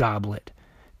this goblet,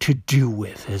 to do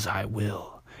with as I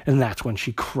will." And that's when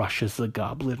she crushes the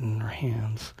goblet in her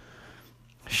hands.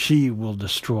 She will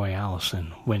destroy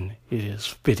Alison when it is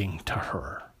fitting to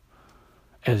her,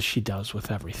 as she does with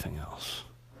everything else.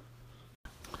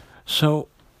 So,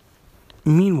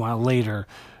 meanwhile, later,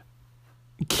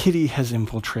 Kitty has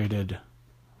infiltrated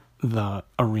the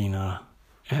arena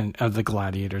and of the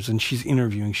gladiators, and she's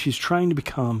interviewing. She's trying to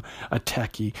become a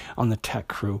techie on the tech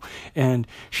crew, and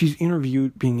she's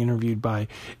being interviewed by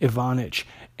Ivanich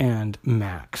and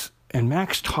Max. And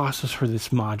Max tosses her this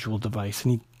module device,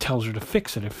 and he tells her to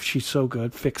fix it. If she's so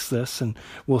good, fix this, and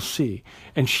we'll see.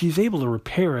 And she's able to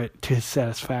repair it to his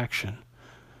satisfaction,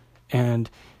 and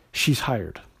she's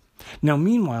hired. Now,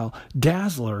 meanwhile,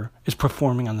 Dazzler is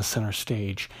performing on the center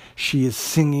stage. She is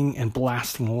singing and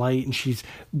blasting light, and she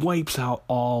wipes out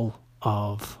all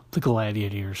of the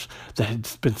gladiators that had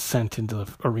been sent into the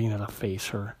arena to face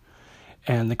her.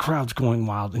 And the crowd's going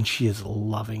wild, and she is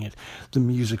loving it. The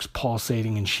music's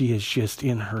pulsating, and she is just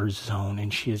in her zone,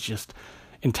 and she is just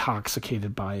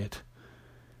intoxicated by it.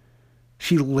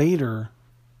 She later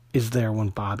is there when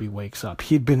Bobby wakes up.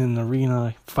 He had been in the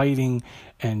arena fighting,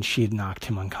 and she had knocked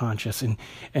him unconscious.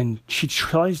 And she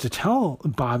tries to tell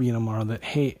Bobby and Amara that,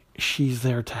 hey, she's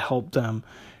there to help them,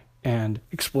 and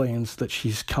explains that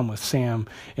she's come with Sam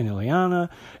and Ileana,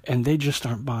 and they just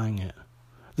aren't buying it.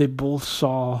 They both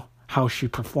saw how she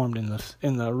performed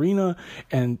in the arena,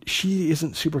 and she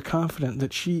isn't super confident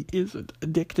that she is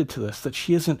addicted to this, that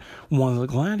she isn't one of the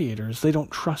gladiators. They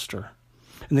don't trust her,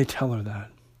 and they tell her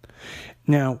that.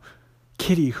 Now,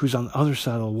 Kitty, who's on the other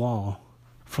side of the wall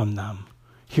from them,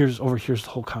 overhears the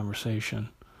whole conversation.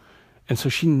 And so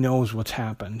she knows what's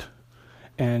happened.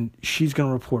 And she's going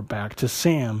to report back to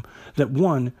Sam that,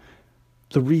 one,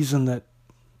 the reason that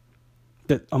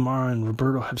Amara and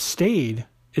Roberto have stayed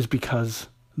is because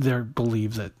they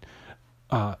believe that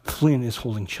Flynn is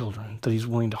holding children, that he's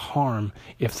willing to harm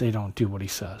if they don't do what he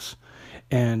says.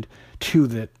 And two,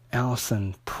 that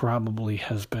Alison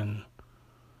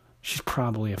she's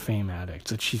probably a fame addict,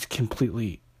 that she's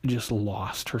completely just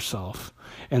lost herself,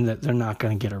 and that they're not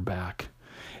going to get her back.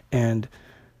 And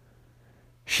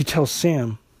she tells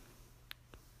Sam,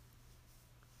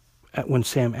 when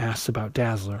Sam asks about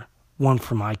Dazzler, "One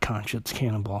for my conscience,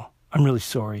 Cannonball. I'm really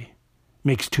sorry.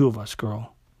 Makes two of us,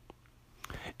 girl."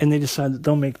 And they decide that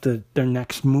they'll make their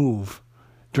next move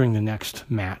during the next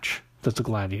match that the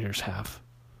gladiators have.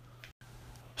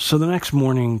 So the next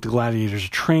morning, the gladiators are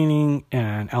training,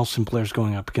 and Alison Blair's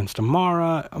going up against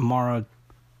Amara. Amara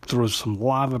throws some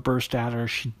lava burst at her.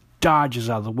 She dodges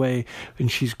out of the way,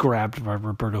 and she's grabbed by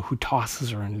Roberto, who tosses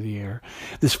her into the air.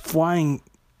 This flying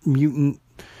mutant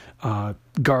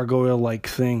gargoyle-like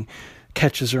thing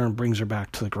catches her and brings her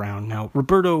back to the ground. Now,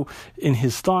 Roberto, in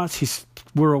his thoughts,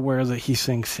 we're aware that he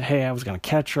thinks, hey, I was going to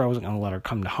catch her. I wasn't going to let her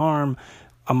come to harm.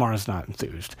 Amara's not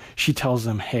enthused. She tells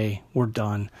them, hey, we're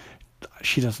done.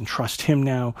 She doesn't trust him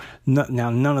now.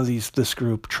 Now none of this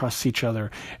group trusts each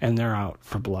other, and they're out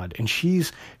for blood. And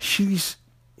she's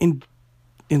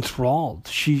enthralled.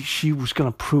 She was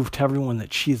going to prove to everyone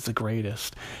that she's the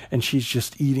greatest, and she's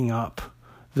just eating up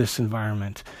this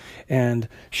environment. And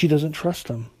she doesn't trust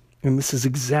him. And this is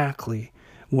exactly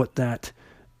what that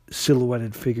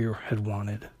silhouetted figure had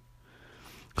wanted.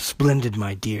 Splendid,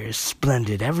 my dears,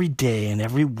 splendid. Every day and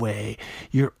every way,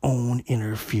 your own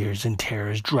inner fears and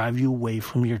terrors drive you away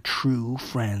from your true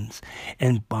friends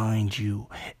and bind you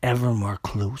ever more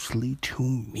closely to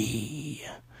me.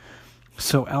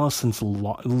 So Alison's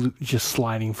just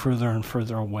sliding further and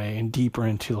further away and deeper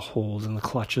into the holes and the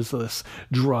clutches of this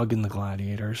drug in the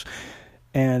gladiators.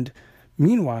 And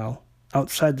meanwhile,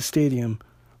 outside the stadium,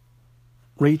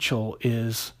 Rachel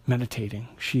is meditating.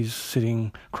 She's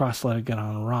sitting cross-legged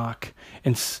on a rock,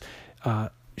 and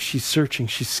she's searching,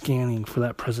 she's scanning for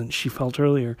that presence she felt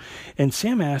earlier. And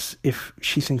Sam asks if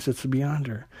she thinks it's beyond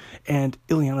her. And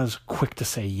Ileana's quick to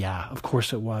say, yeah, of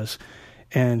course it was.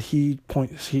 And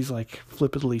he's like,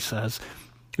 flippantly says,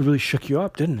 it really shook you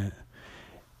up, didn't it?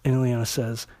 And Ileana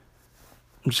says,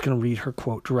 I'm just going to read her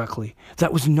quote directly.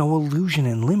 That was no illusion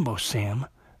in limbo, Sam.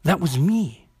 That was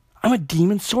me. I'm a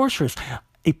demon sorceress.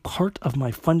 A part of my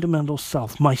fundamental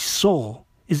self, my soul,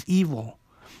 is evil.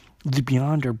 the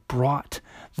Beyonder brought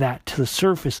that to the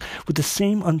surface with the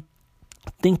same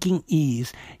unthinking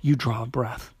ease you draw a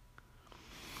breath.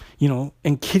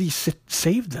 And Kitty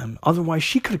saved them. Otherwise,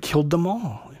 she could have killed them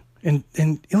all. And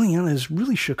Illyana is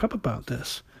really shook up about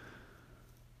this.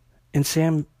 And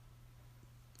Sam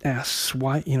asks,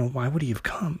 why would he have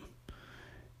come?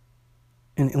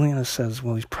 And Illyana says,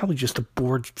 well, he's probably just a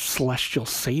bored celestial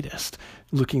sadist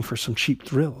looking for some cheap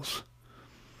thrills.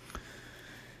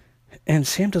 And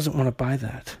Sam doesn't want to buy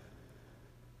that.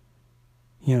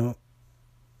 The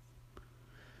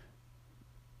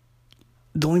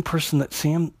only person that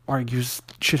Sam argues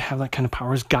should have that kind of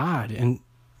power is God. And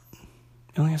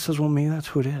Illyana says, well, maybe that's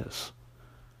who it is.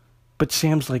 But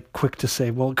Sam's quick to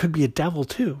say, well, it could be a devil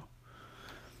too.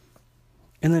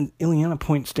 And then Illyana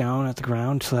points down at the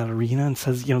ground to that arena and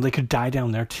says, they could die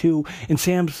down there too. And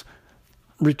Sam's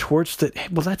retorts that,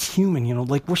 well, that's human,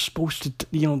 we're supposed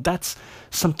to, that's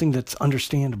something that's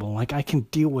understandable. I can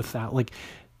deal with that.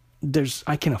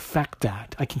 I can affect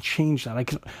that. I can change that.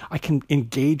 I can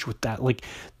engage with that.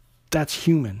 That's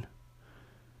human.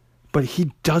 But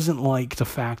he doesn't like the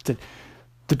fact that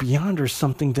the Beyonder is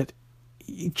something that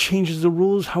it changes the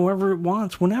rules however it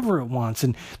wants, whenever it wants.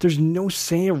 And there's no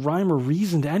say or rhyme or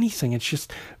reason to anything. It's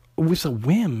just with a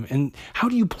whim. And how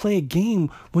do you play a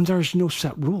game when there's no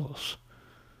set rules?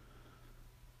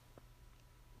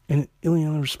 And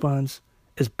Illyana responds,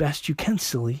 as best you can,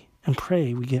 silly, and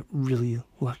pray we get really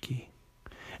lucky.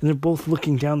 And they're both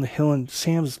looking down the hill, and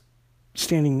Sam's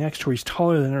standing next to her. He's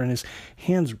taller than her, and his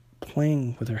hand's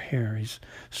playing with her hair. He's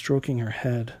stroking her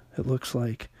head, it looks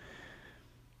like.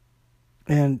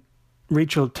 And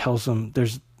Rachel tells him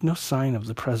there's no sign of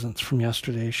the presence from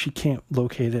yesterday. She can't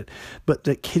locate it, but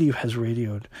that Kitty has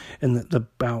radioed, and that the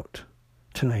bout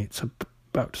tonight's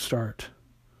about to start.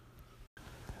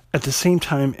 At the same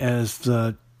time as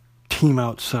the team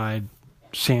outside,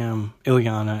 Sam,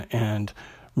 Illyana, and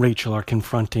Rachel are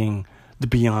confronting the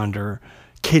Beyonder,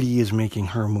 Kitty is making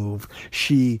her move.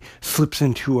 She slips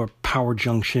into a power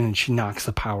junction and she knocks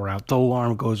the power out. The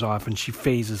alarm goes off and she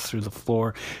phases through the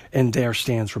floor. And there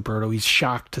stands Roberto. He's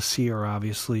shocked to see her,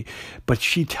 obviously. But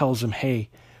she tells him, hey,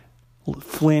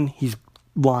 Flynn, he's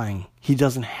lying. He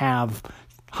doesn't have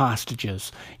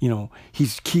hostages.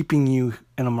 He's keeping you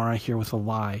and Amara here with a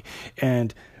lie.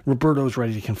 And Roberto's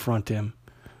ready to confront him.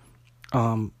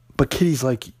 But Kitty's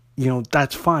like,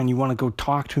 that's fine. You want to go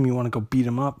talk to him. You want to go beat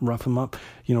him up, rough him up.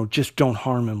 Just don't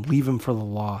harm him. Leave him for the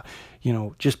law.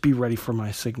 Just be ready for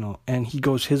my signal. And he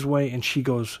goes his way and she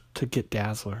goes to get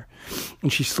Dazzler.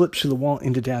 And she slips through the wall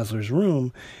into Dazzler's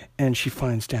room and she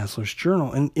finds Dazzler's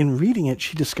journal. And in reading it,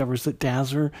 she discovers that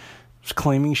Dazzler was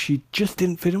claiming she just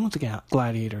didn't fit in with the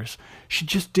gladiators. She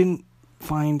just didn't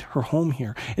find her home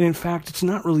here. And in fact, it's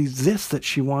not really this that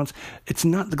she wants. It's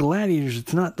not the gladiators.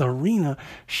 It's not the arena.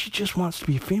 She just wants to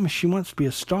be famous. She wants to be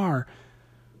a star,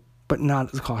 but not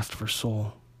at the cost of her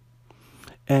soul.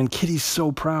 And Kitty's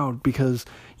so proud because,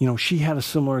 she had a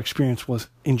similar experience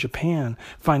in Japan,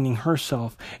 finding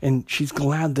herself, and she's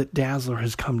glad that Dazzler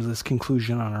has come to this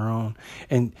conclusion on her own.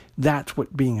 And that's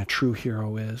what being a true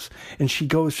hero is. And she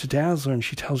goes to Dazzler and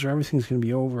she tells her everything's going to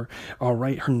be over. All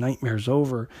right, her nightmare's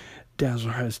over.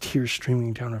 Dazzler has tears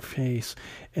streaming down her face.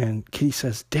 And Kitty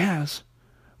says, Daz,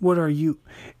 what are you?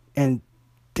 And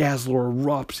Dazzler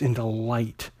erupts into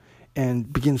light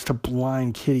and begins to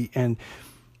blind Kitty. And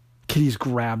Kitty's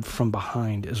grabbed from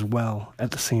behind as well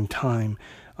at the same time.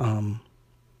 And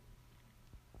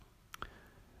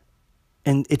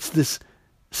it's this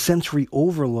sensory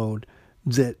overload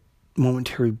that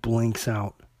momentarily blanks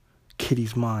out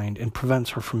Kitty's mind and prevents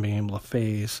her from being able to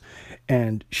phase.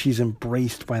 And she's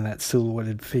embraced by that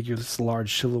silhouetted figure, this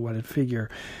large silhouetted figure.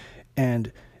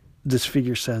 And this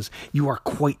figure says, "You are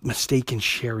quite mistaken,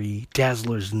 Sherry.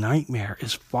 Dazzler's nightmare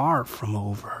is far from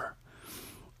over."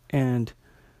 And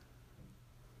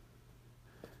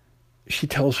she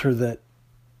tells her that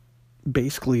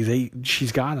basically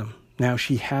she's got him. Now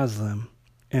she has them.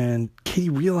 And Kitty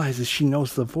realizes she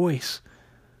knows the voice.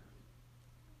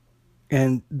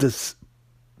 And this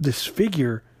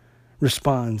figure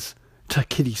responds to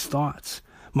Kitty's thoughts.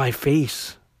 "My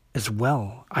face as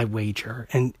well, I wager."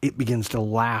 And it begins to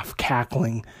laugh,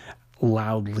 cackling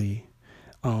loudly.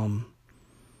 And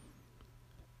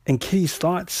Kitty's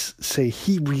thoughts say,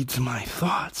 "He reads my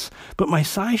thoughts, but my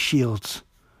psi shields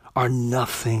are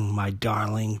nothing, my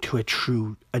darling, to a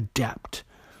true adept.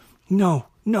 No,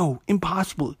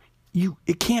 impossible.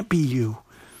 It can't be you."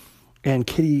 And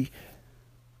Kitty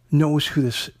knows who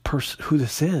this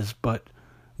is, but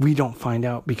we don't find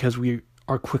out because we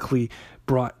are quickly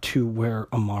brought to where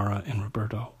Amara and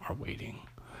Roberto are waiting.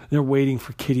 They're waiting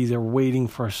for Kitty. They're waiting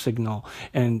for a signal.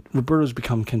 And Roberto's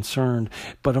become concerned.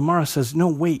 But Amara says, no,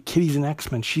 wait, Kitty's an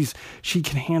X-Men. She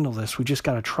can handle this. We just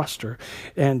got to trust her.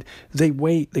 And they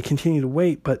wait. They continue to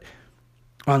wait. But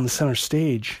on the center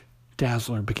stage,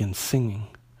 Dazzler begins singing.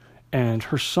 And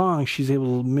her song, she's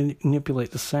able to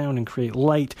manipulate the sound and create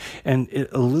light. And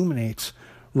it illuminates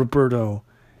Roberto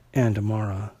and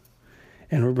Amara.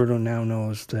 And Roberto now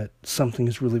knows that something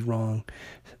is really wrong.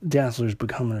 Dazzler's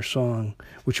becoming her song,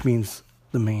 which means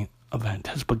the main event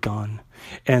has begun.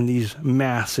 And these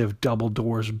massive double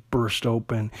doors burst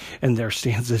open, and there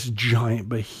stands this giant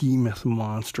behemoth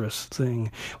monstrous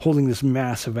thing, holding this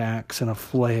massive axe and a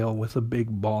flail with a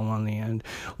big ball on the end,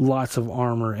 lots of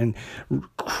armor and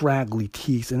craggly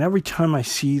teeth. And every time I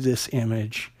see this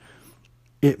image,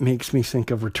 it makes me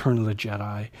think of Return of the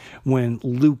Jedi, when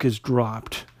Luke is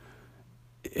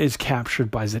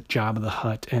captured by Jabba the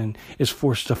Hutt and is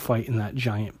forced to fight in that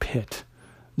giant pit,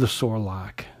 the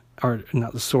Sarlacc, or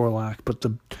not the Sarlacc, but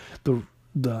the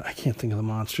I can't think of the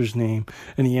monster's name,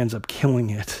 and he ends up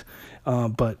killing it.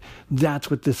 But that's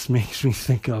what this makes me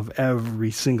think of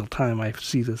every single time I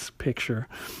see this picture.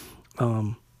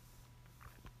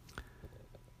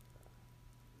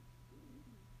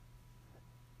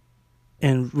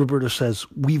 And Roberto says,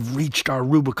 we've reached our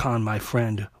Rubicon, my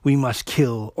friend. We must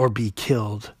kill or be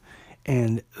killed.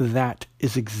 And that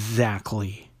is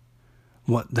exactly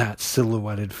what that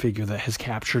silhouetted figure that has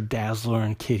captured Dazzler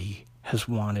and Kitty has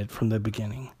wanted from the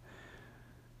beginning.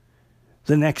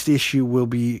 The next issue will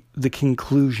be the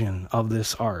conclusion of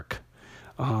this arc.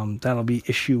 That'll be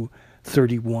issue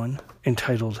 31,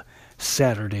 entitled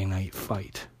Saturday Night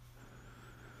Fight.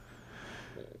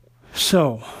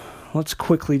 So, let's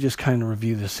quickly just kind of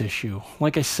review this issue.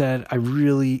 Like I said, I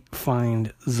really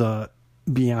find the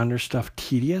Beyonder stuff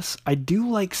tedious. I do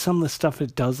like some of the stuff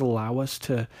it does allow us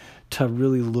to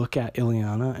really look at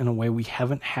Illyana in a way we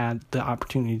haven't had the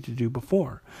opportunity to do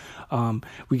before.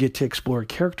 We get to explore a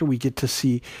character. We get to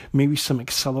see maybe some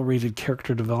accelerated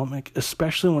character development,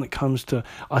 especially when it comes to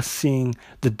us seeing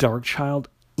the Darkchild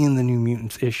in the New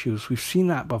Mutants issues. We've seen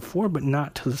that before, but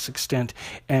not to this extent,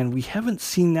 and we haven't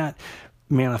seen that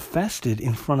manifested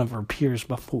in front of our peers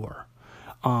before.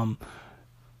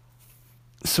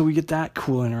 So we get that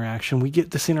cool interaction. We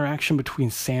get this interaction between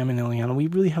Sam and Illyana we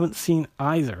really haven't seen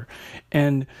either.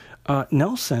 And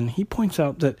Nelson, he points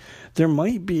out that there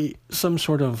might be some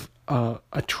sort of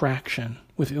attraction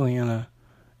with Illyana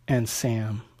and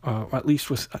Sam, or at least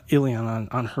with Illyana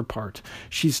on her part.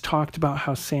 She's talked about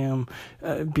how Sam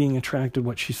being attracted,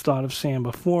 what she's thought of Sam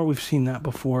before. We've seen that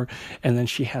before. And then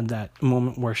she had that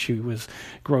moment where she was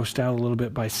grossed out a little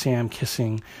bit by Sam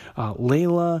kissing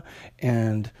Layla.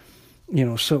 And,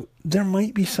 so there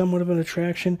might be somewhat of an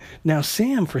attraction. Now,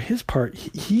 Sam, for his part,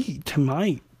 he to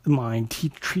my mind, he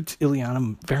treats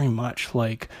Illyana very much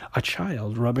like a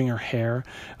child, rubbing her hair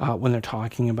when they're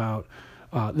talking about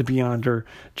the Beyonder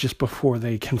just before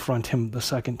they confront him the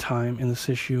second time in this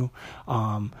issue.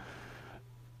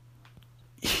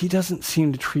 He doesn't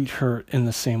seem to treat her in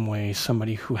the same way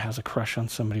somebody who has a crush on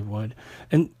somebody would.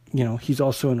 And, he's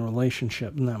also in a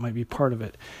relationship, and that might be part of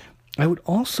it. I would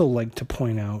also like to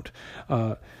point out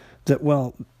that,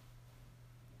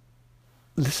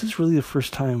 this is really the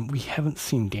first time we haven't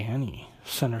seen Dani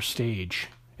center stage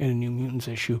in a New Mutants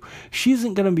issue. She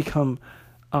isn't going to become...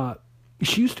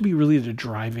 she used to be really the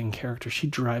driving character. She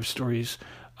drives stories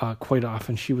quite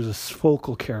often. She was a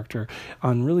focal character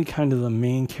on really kind of the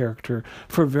main character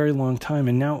for a very long time.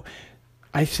 And now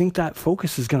I think that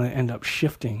focus is going to end up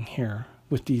shifting here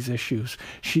with these issues.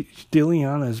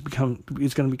 Illyana is going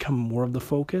to become more of the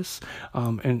focus.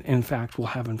 And in fact, we'll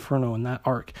have Inferno, and that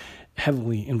arc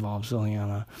heavily involves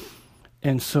Illyana.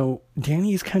 And so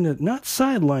Dani is kind of not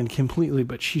sidelined completely,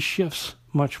 but she shifts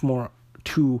much more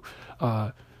to...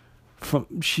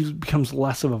 she becomes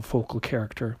less of a focal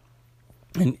character,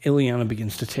 and Illyana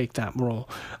begins to take that role.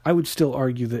 I would still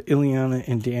argue that Illyana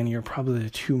and Dani are probably the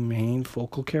two main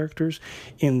focal characters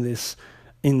in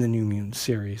the New Mutants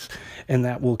series, and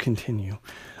that will continue.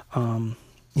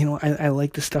 I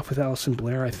like the stuff with Alison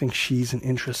Blair. I think she's an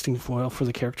interesting foil for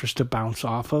the characters to bounce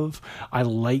off of. I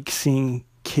like seeing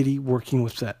Kitty working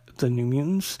with the New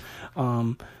Mutants,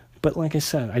 but like I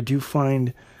said, I do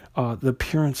find the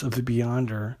appearance of the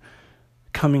Beyonder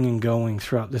coming and going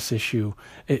throughout this issue,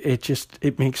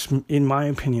 it makes, in my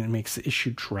opinion, it makes the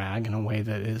issue drag in a way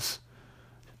that is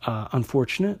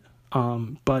unfortunate,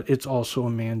 but it's also a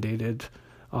mandated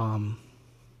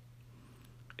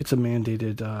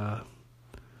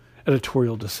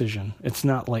editorial decision. It's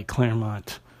not like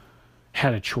Claremont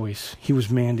had a choice. He was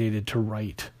mandated to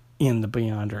write in the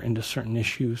Beyonder into certain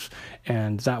issues,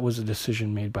 and that was a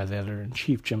decision made by the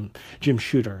editor-in-chief, Jim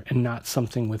Shooter, and not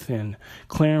something within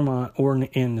Claremont or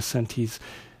in Nocenti's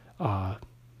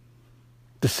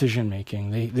decision-making.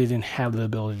 They didn't have the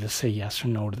ability to say yes or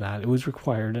no to that. It was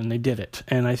required, and they did it.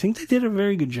 And I think they did a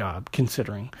very good job,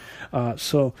 considering.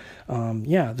 This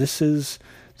is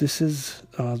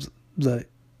the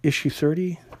issue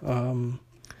 30,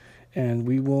 and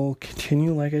we will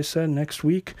continue, like I said, next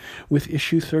week with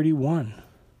issue 31,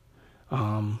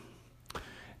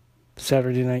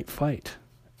 Saturday Night Fight,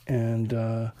 and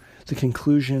the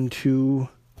conclusion to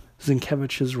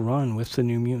Sienkiewicz's run with the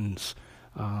New Mutants.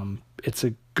 It's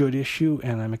a good issue,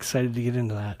 and I'm excited to get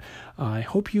into that. I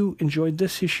hope you enjoyed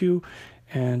this issue,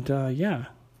 and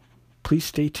please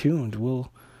stay tuned. We'll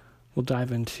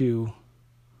dive into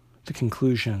the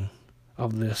conclusion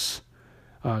of this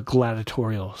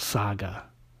gladiatorial saga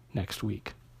next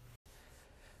week.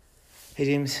 Hey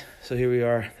James, so here we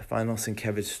are, the final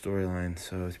Sienkiewicz storyline.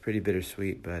 So it's pretty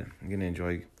bittersweet, but I'm gonna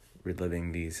enjoy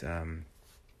reliving these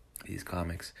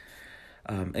comics.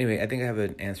 Anyway, I think I have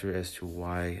an answer as to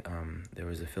why there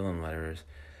was a fill-in letters.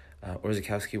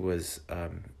 Orzechowski was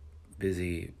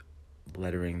busy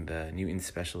lettering the Newton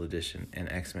Special Edition and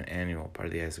X-Men Annual, part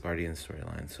of the Asgardian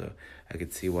storyline, so I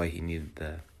could see why he needed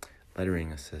the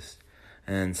lettering assist.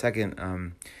 And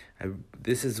second,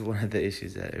 this is one of the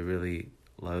issues that I really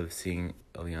love seeing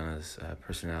Illyana's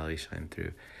personality shine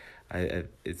through.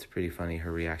 It's pretty funny,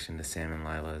 her reaction to Sam and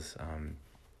Lila's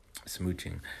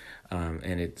smooching.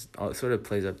 And it sort of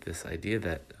plays up this idea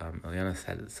that Illyana's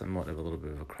had somewhat of a little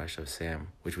bit of a crush of Sam,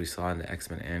 which we saw in the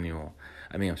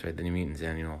the New Mutants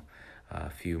Annual a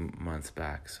few months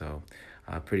back. So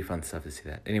pretty fun stuff to see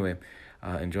that. Anyway,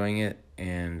 enjoying it,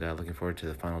 and looking forward to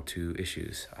the final 2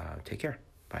 issues. Take care.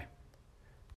 Bye.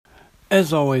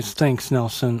 As always, thanks,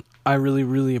 Nelson. I really,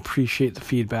 really appreciate the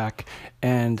feedback.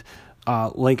 And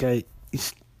Nelson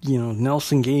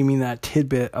gave me that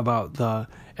tidbit about the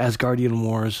Asgardian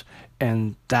Wars,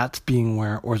 and that's being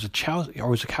where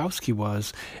Orzechowski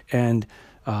was. And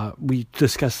we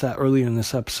discussed that earlier in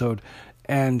this episode.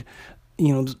 And,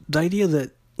 the idea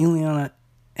that Illyana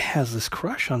has this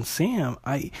crush on Sam,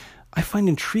 I find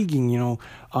intriguing.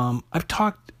 I've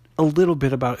talked a little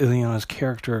bit about Illyana's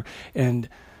character, and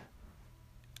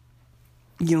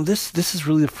this is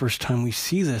really the first time we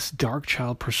see this dark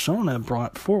child persona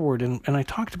brought forward, and I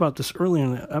talked about this earlier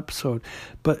in the episode,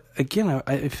 but again,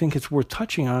 I think it's worth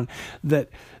touching on that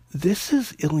this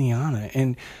is Illyana,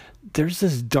 and there's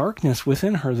this darkness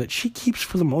within her that she keeps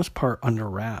for the most part under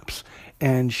wraps,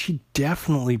 and she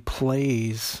definitely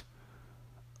plays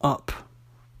up.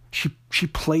 She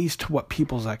plays to what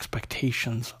people's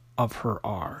expectations of her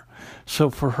are.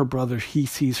 So for her brother, he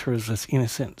sees her as this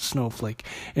innocent snowflake,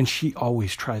 and she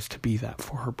always tries to be that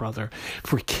for her brother.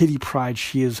 For Kitty Pryde,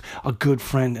 she is a good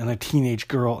friend and a teenage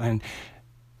girl, and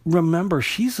remember,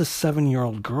 she's a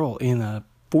 7-year-old girl in a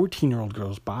 14-year-old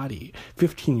girl's body,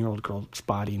 15-year-old girl's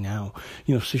body now.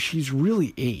 So she's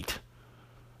really 8.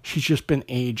 She's just been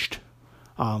aged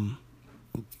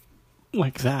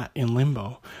like that in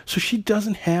limbo. So she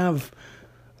doesn't have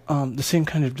the same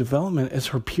kind of development as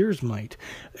her peers might.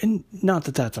 And not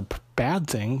that that's a bad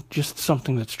thing, just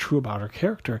something that's true about her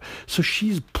character. So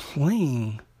she's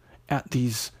playing at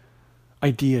these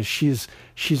ideas. She's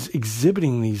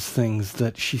exhibiting these things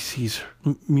that she sees,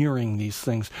 mirroring these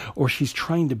things, or she's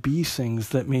trying to be things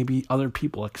that maybe other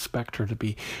people expect her to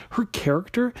be. Her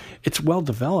character, it's well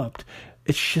developed.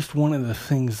 It's just one of the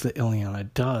things that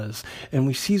Illyana does, and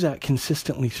we see that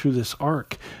consistently through this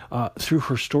arc, through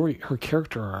her story, her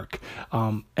character arc,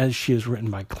 as she is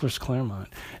written by Chris Claremont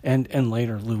and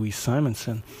later Louise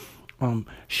Simonson.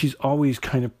 She's always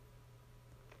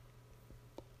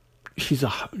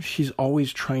she's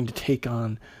always trying to take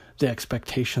on the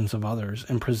expectations of others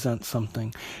and present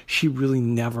something. She really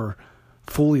never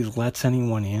fully lets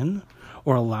anyone in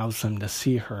or allows them to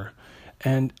see her,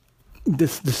 and the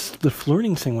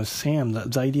flirting thing with Sam,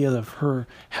 the idea of her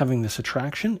having this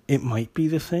attraction, it might be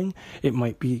the thing, it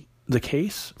might be the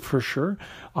case for sure.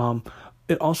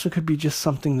 It also could be just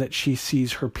something that she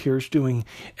sees her peers doing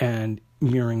and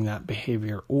mirroring that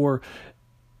behavior, or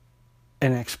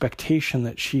an expectation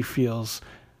that she feels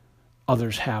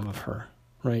others have of her,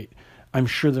 right? I'm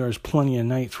sure there's plenty of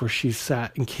nights where she's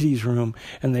sat in Kitty's room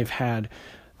and they've had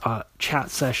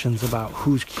chat sessions about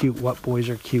who's cute, what boys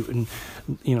are cute, and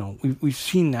we've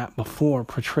seen that before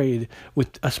portrayed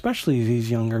with especially these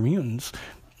younger mutants.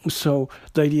 So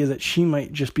the idea that she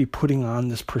might just be putting on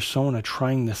this persona,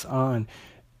 trying this on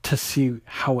to see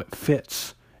how it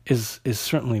fits is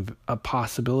certainly a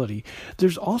possibility.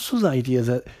 There's also the idea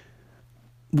that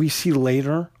we see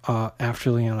later,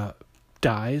 after Illyana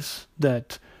dies,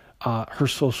 that her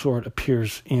soul sword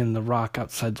appears in the rock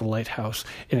outside the lighthouse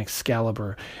in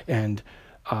Excalibur, and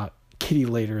Kitty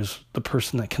later is the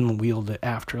person that can wield it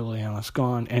after Illyana's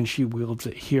gone, and she wields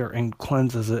it here and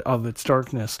cleanses it of its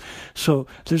darkness. So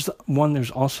there's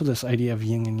also this idea of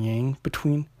yin and yang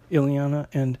between Illyana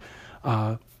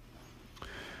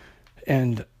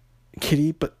and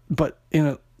Kitty, but in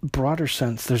a broader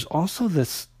sense, there's also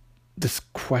this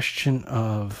question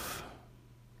of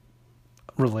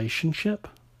relationship.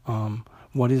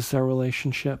 What is their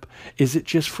relationship? Is it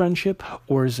just friendship,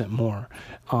 or is it more?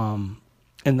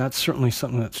 And that's certainly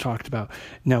something that's talked about.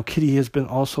 Now, Kitty has been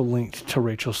also linked to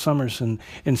Rachel Summers in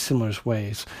similar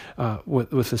ways,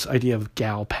 with this idea of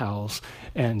gal pals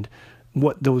and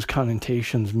what those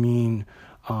connotations mean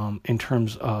in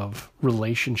terms of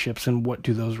relationships, and what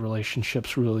do those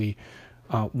relationships really,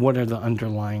 what are the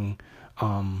underlying,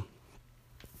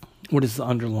 what is the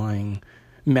underlying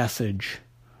message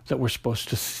that we're supposed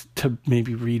to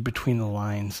maybe read between the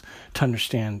lines to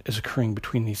understand is occurring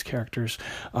between these characters.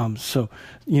 So,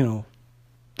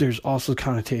 there's also the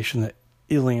connotation that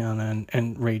Illyana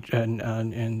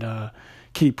and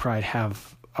Kitty Pryde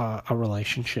have a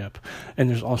relationship, and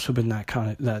there's also been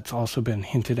that's also been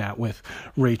hinted at with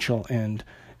Rachel and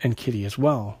Kitty as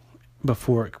well,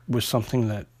 before it was something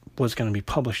that was going to be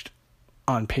published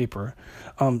on paper.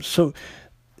 So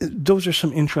those are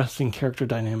some interesting character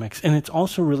dynamics, and it's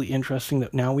also really interesting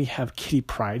that now we have Kitty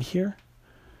Pryde here,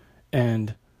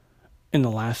 and in the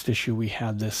last issue we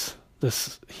had this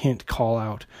hint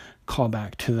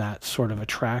callback to that sort of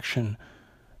attraction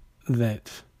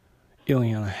that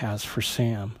Illyana has for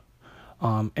Sam,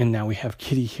 and now we have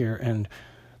Kitty here, and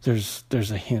there's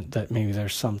a hint that maybe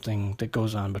there's something that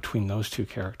goes on between those two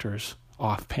characters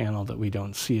off panel that we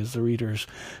don't see as the readers.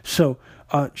 So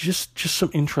just some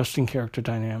interesting character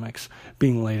dynamics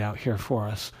being laid out here for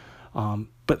us.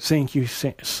 But thank you,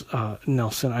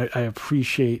 Nelson. I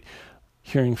appreciate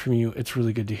hearing from you. It's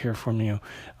really good to hear from you.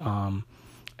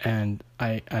 And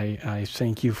I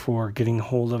thank you for getting a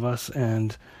hold of us,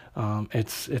 and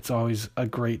it's always a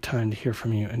great time to hear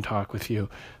from you and talk with you.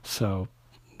 So,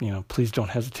 please don't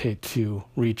hesitate to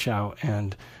reach out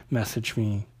and message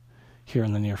me here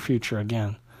in the near future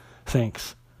again.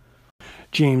 Thanks.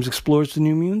 James Explores the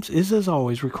New Mutants is, as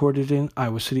always, recorded in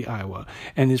Iowa City, Iowa,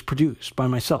 and is produced by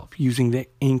myself using the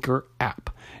Anchor app.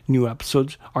 New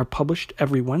episodes are published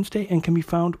every Wednesday and can be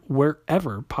found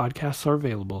wherever podcasts are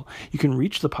available. You can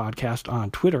reach the podcast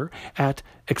on Twitter at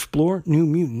Explore New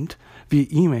Mutant, via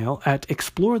email at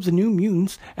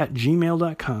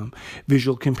explorethenewmutants@gmail.com.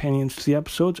 Visual companions to the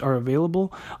episodes are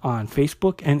available on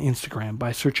Facebook and Instagram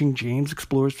by searching James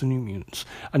Explores the New Mutants.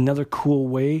 Another cool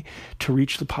way to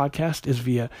reach the podcast is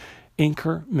via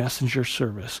Anchor Messenger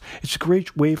service. It's a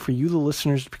great way for you, the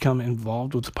listeners, to become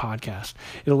involved with the podcast.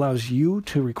 It allows you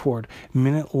to record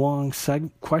minute-long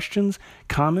questions,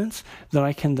 comments that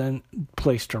I can then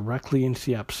place directly into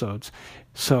the episodes.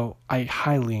 So I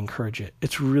highly encourage it.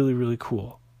 It's really, really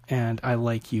cool, and I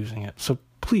like using it. So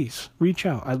please reach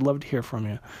out. I'd love to hear from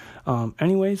you.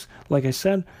 Anyways, like I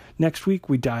said, next week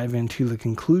we dive into the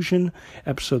conclusion,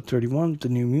 episode 31, The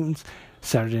New Mutants,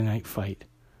 Saturday Night Fight.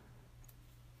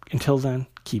 Until then,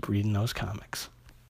 keep reading those comics.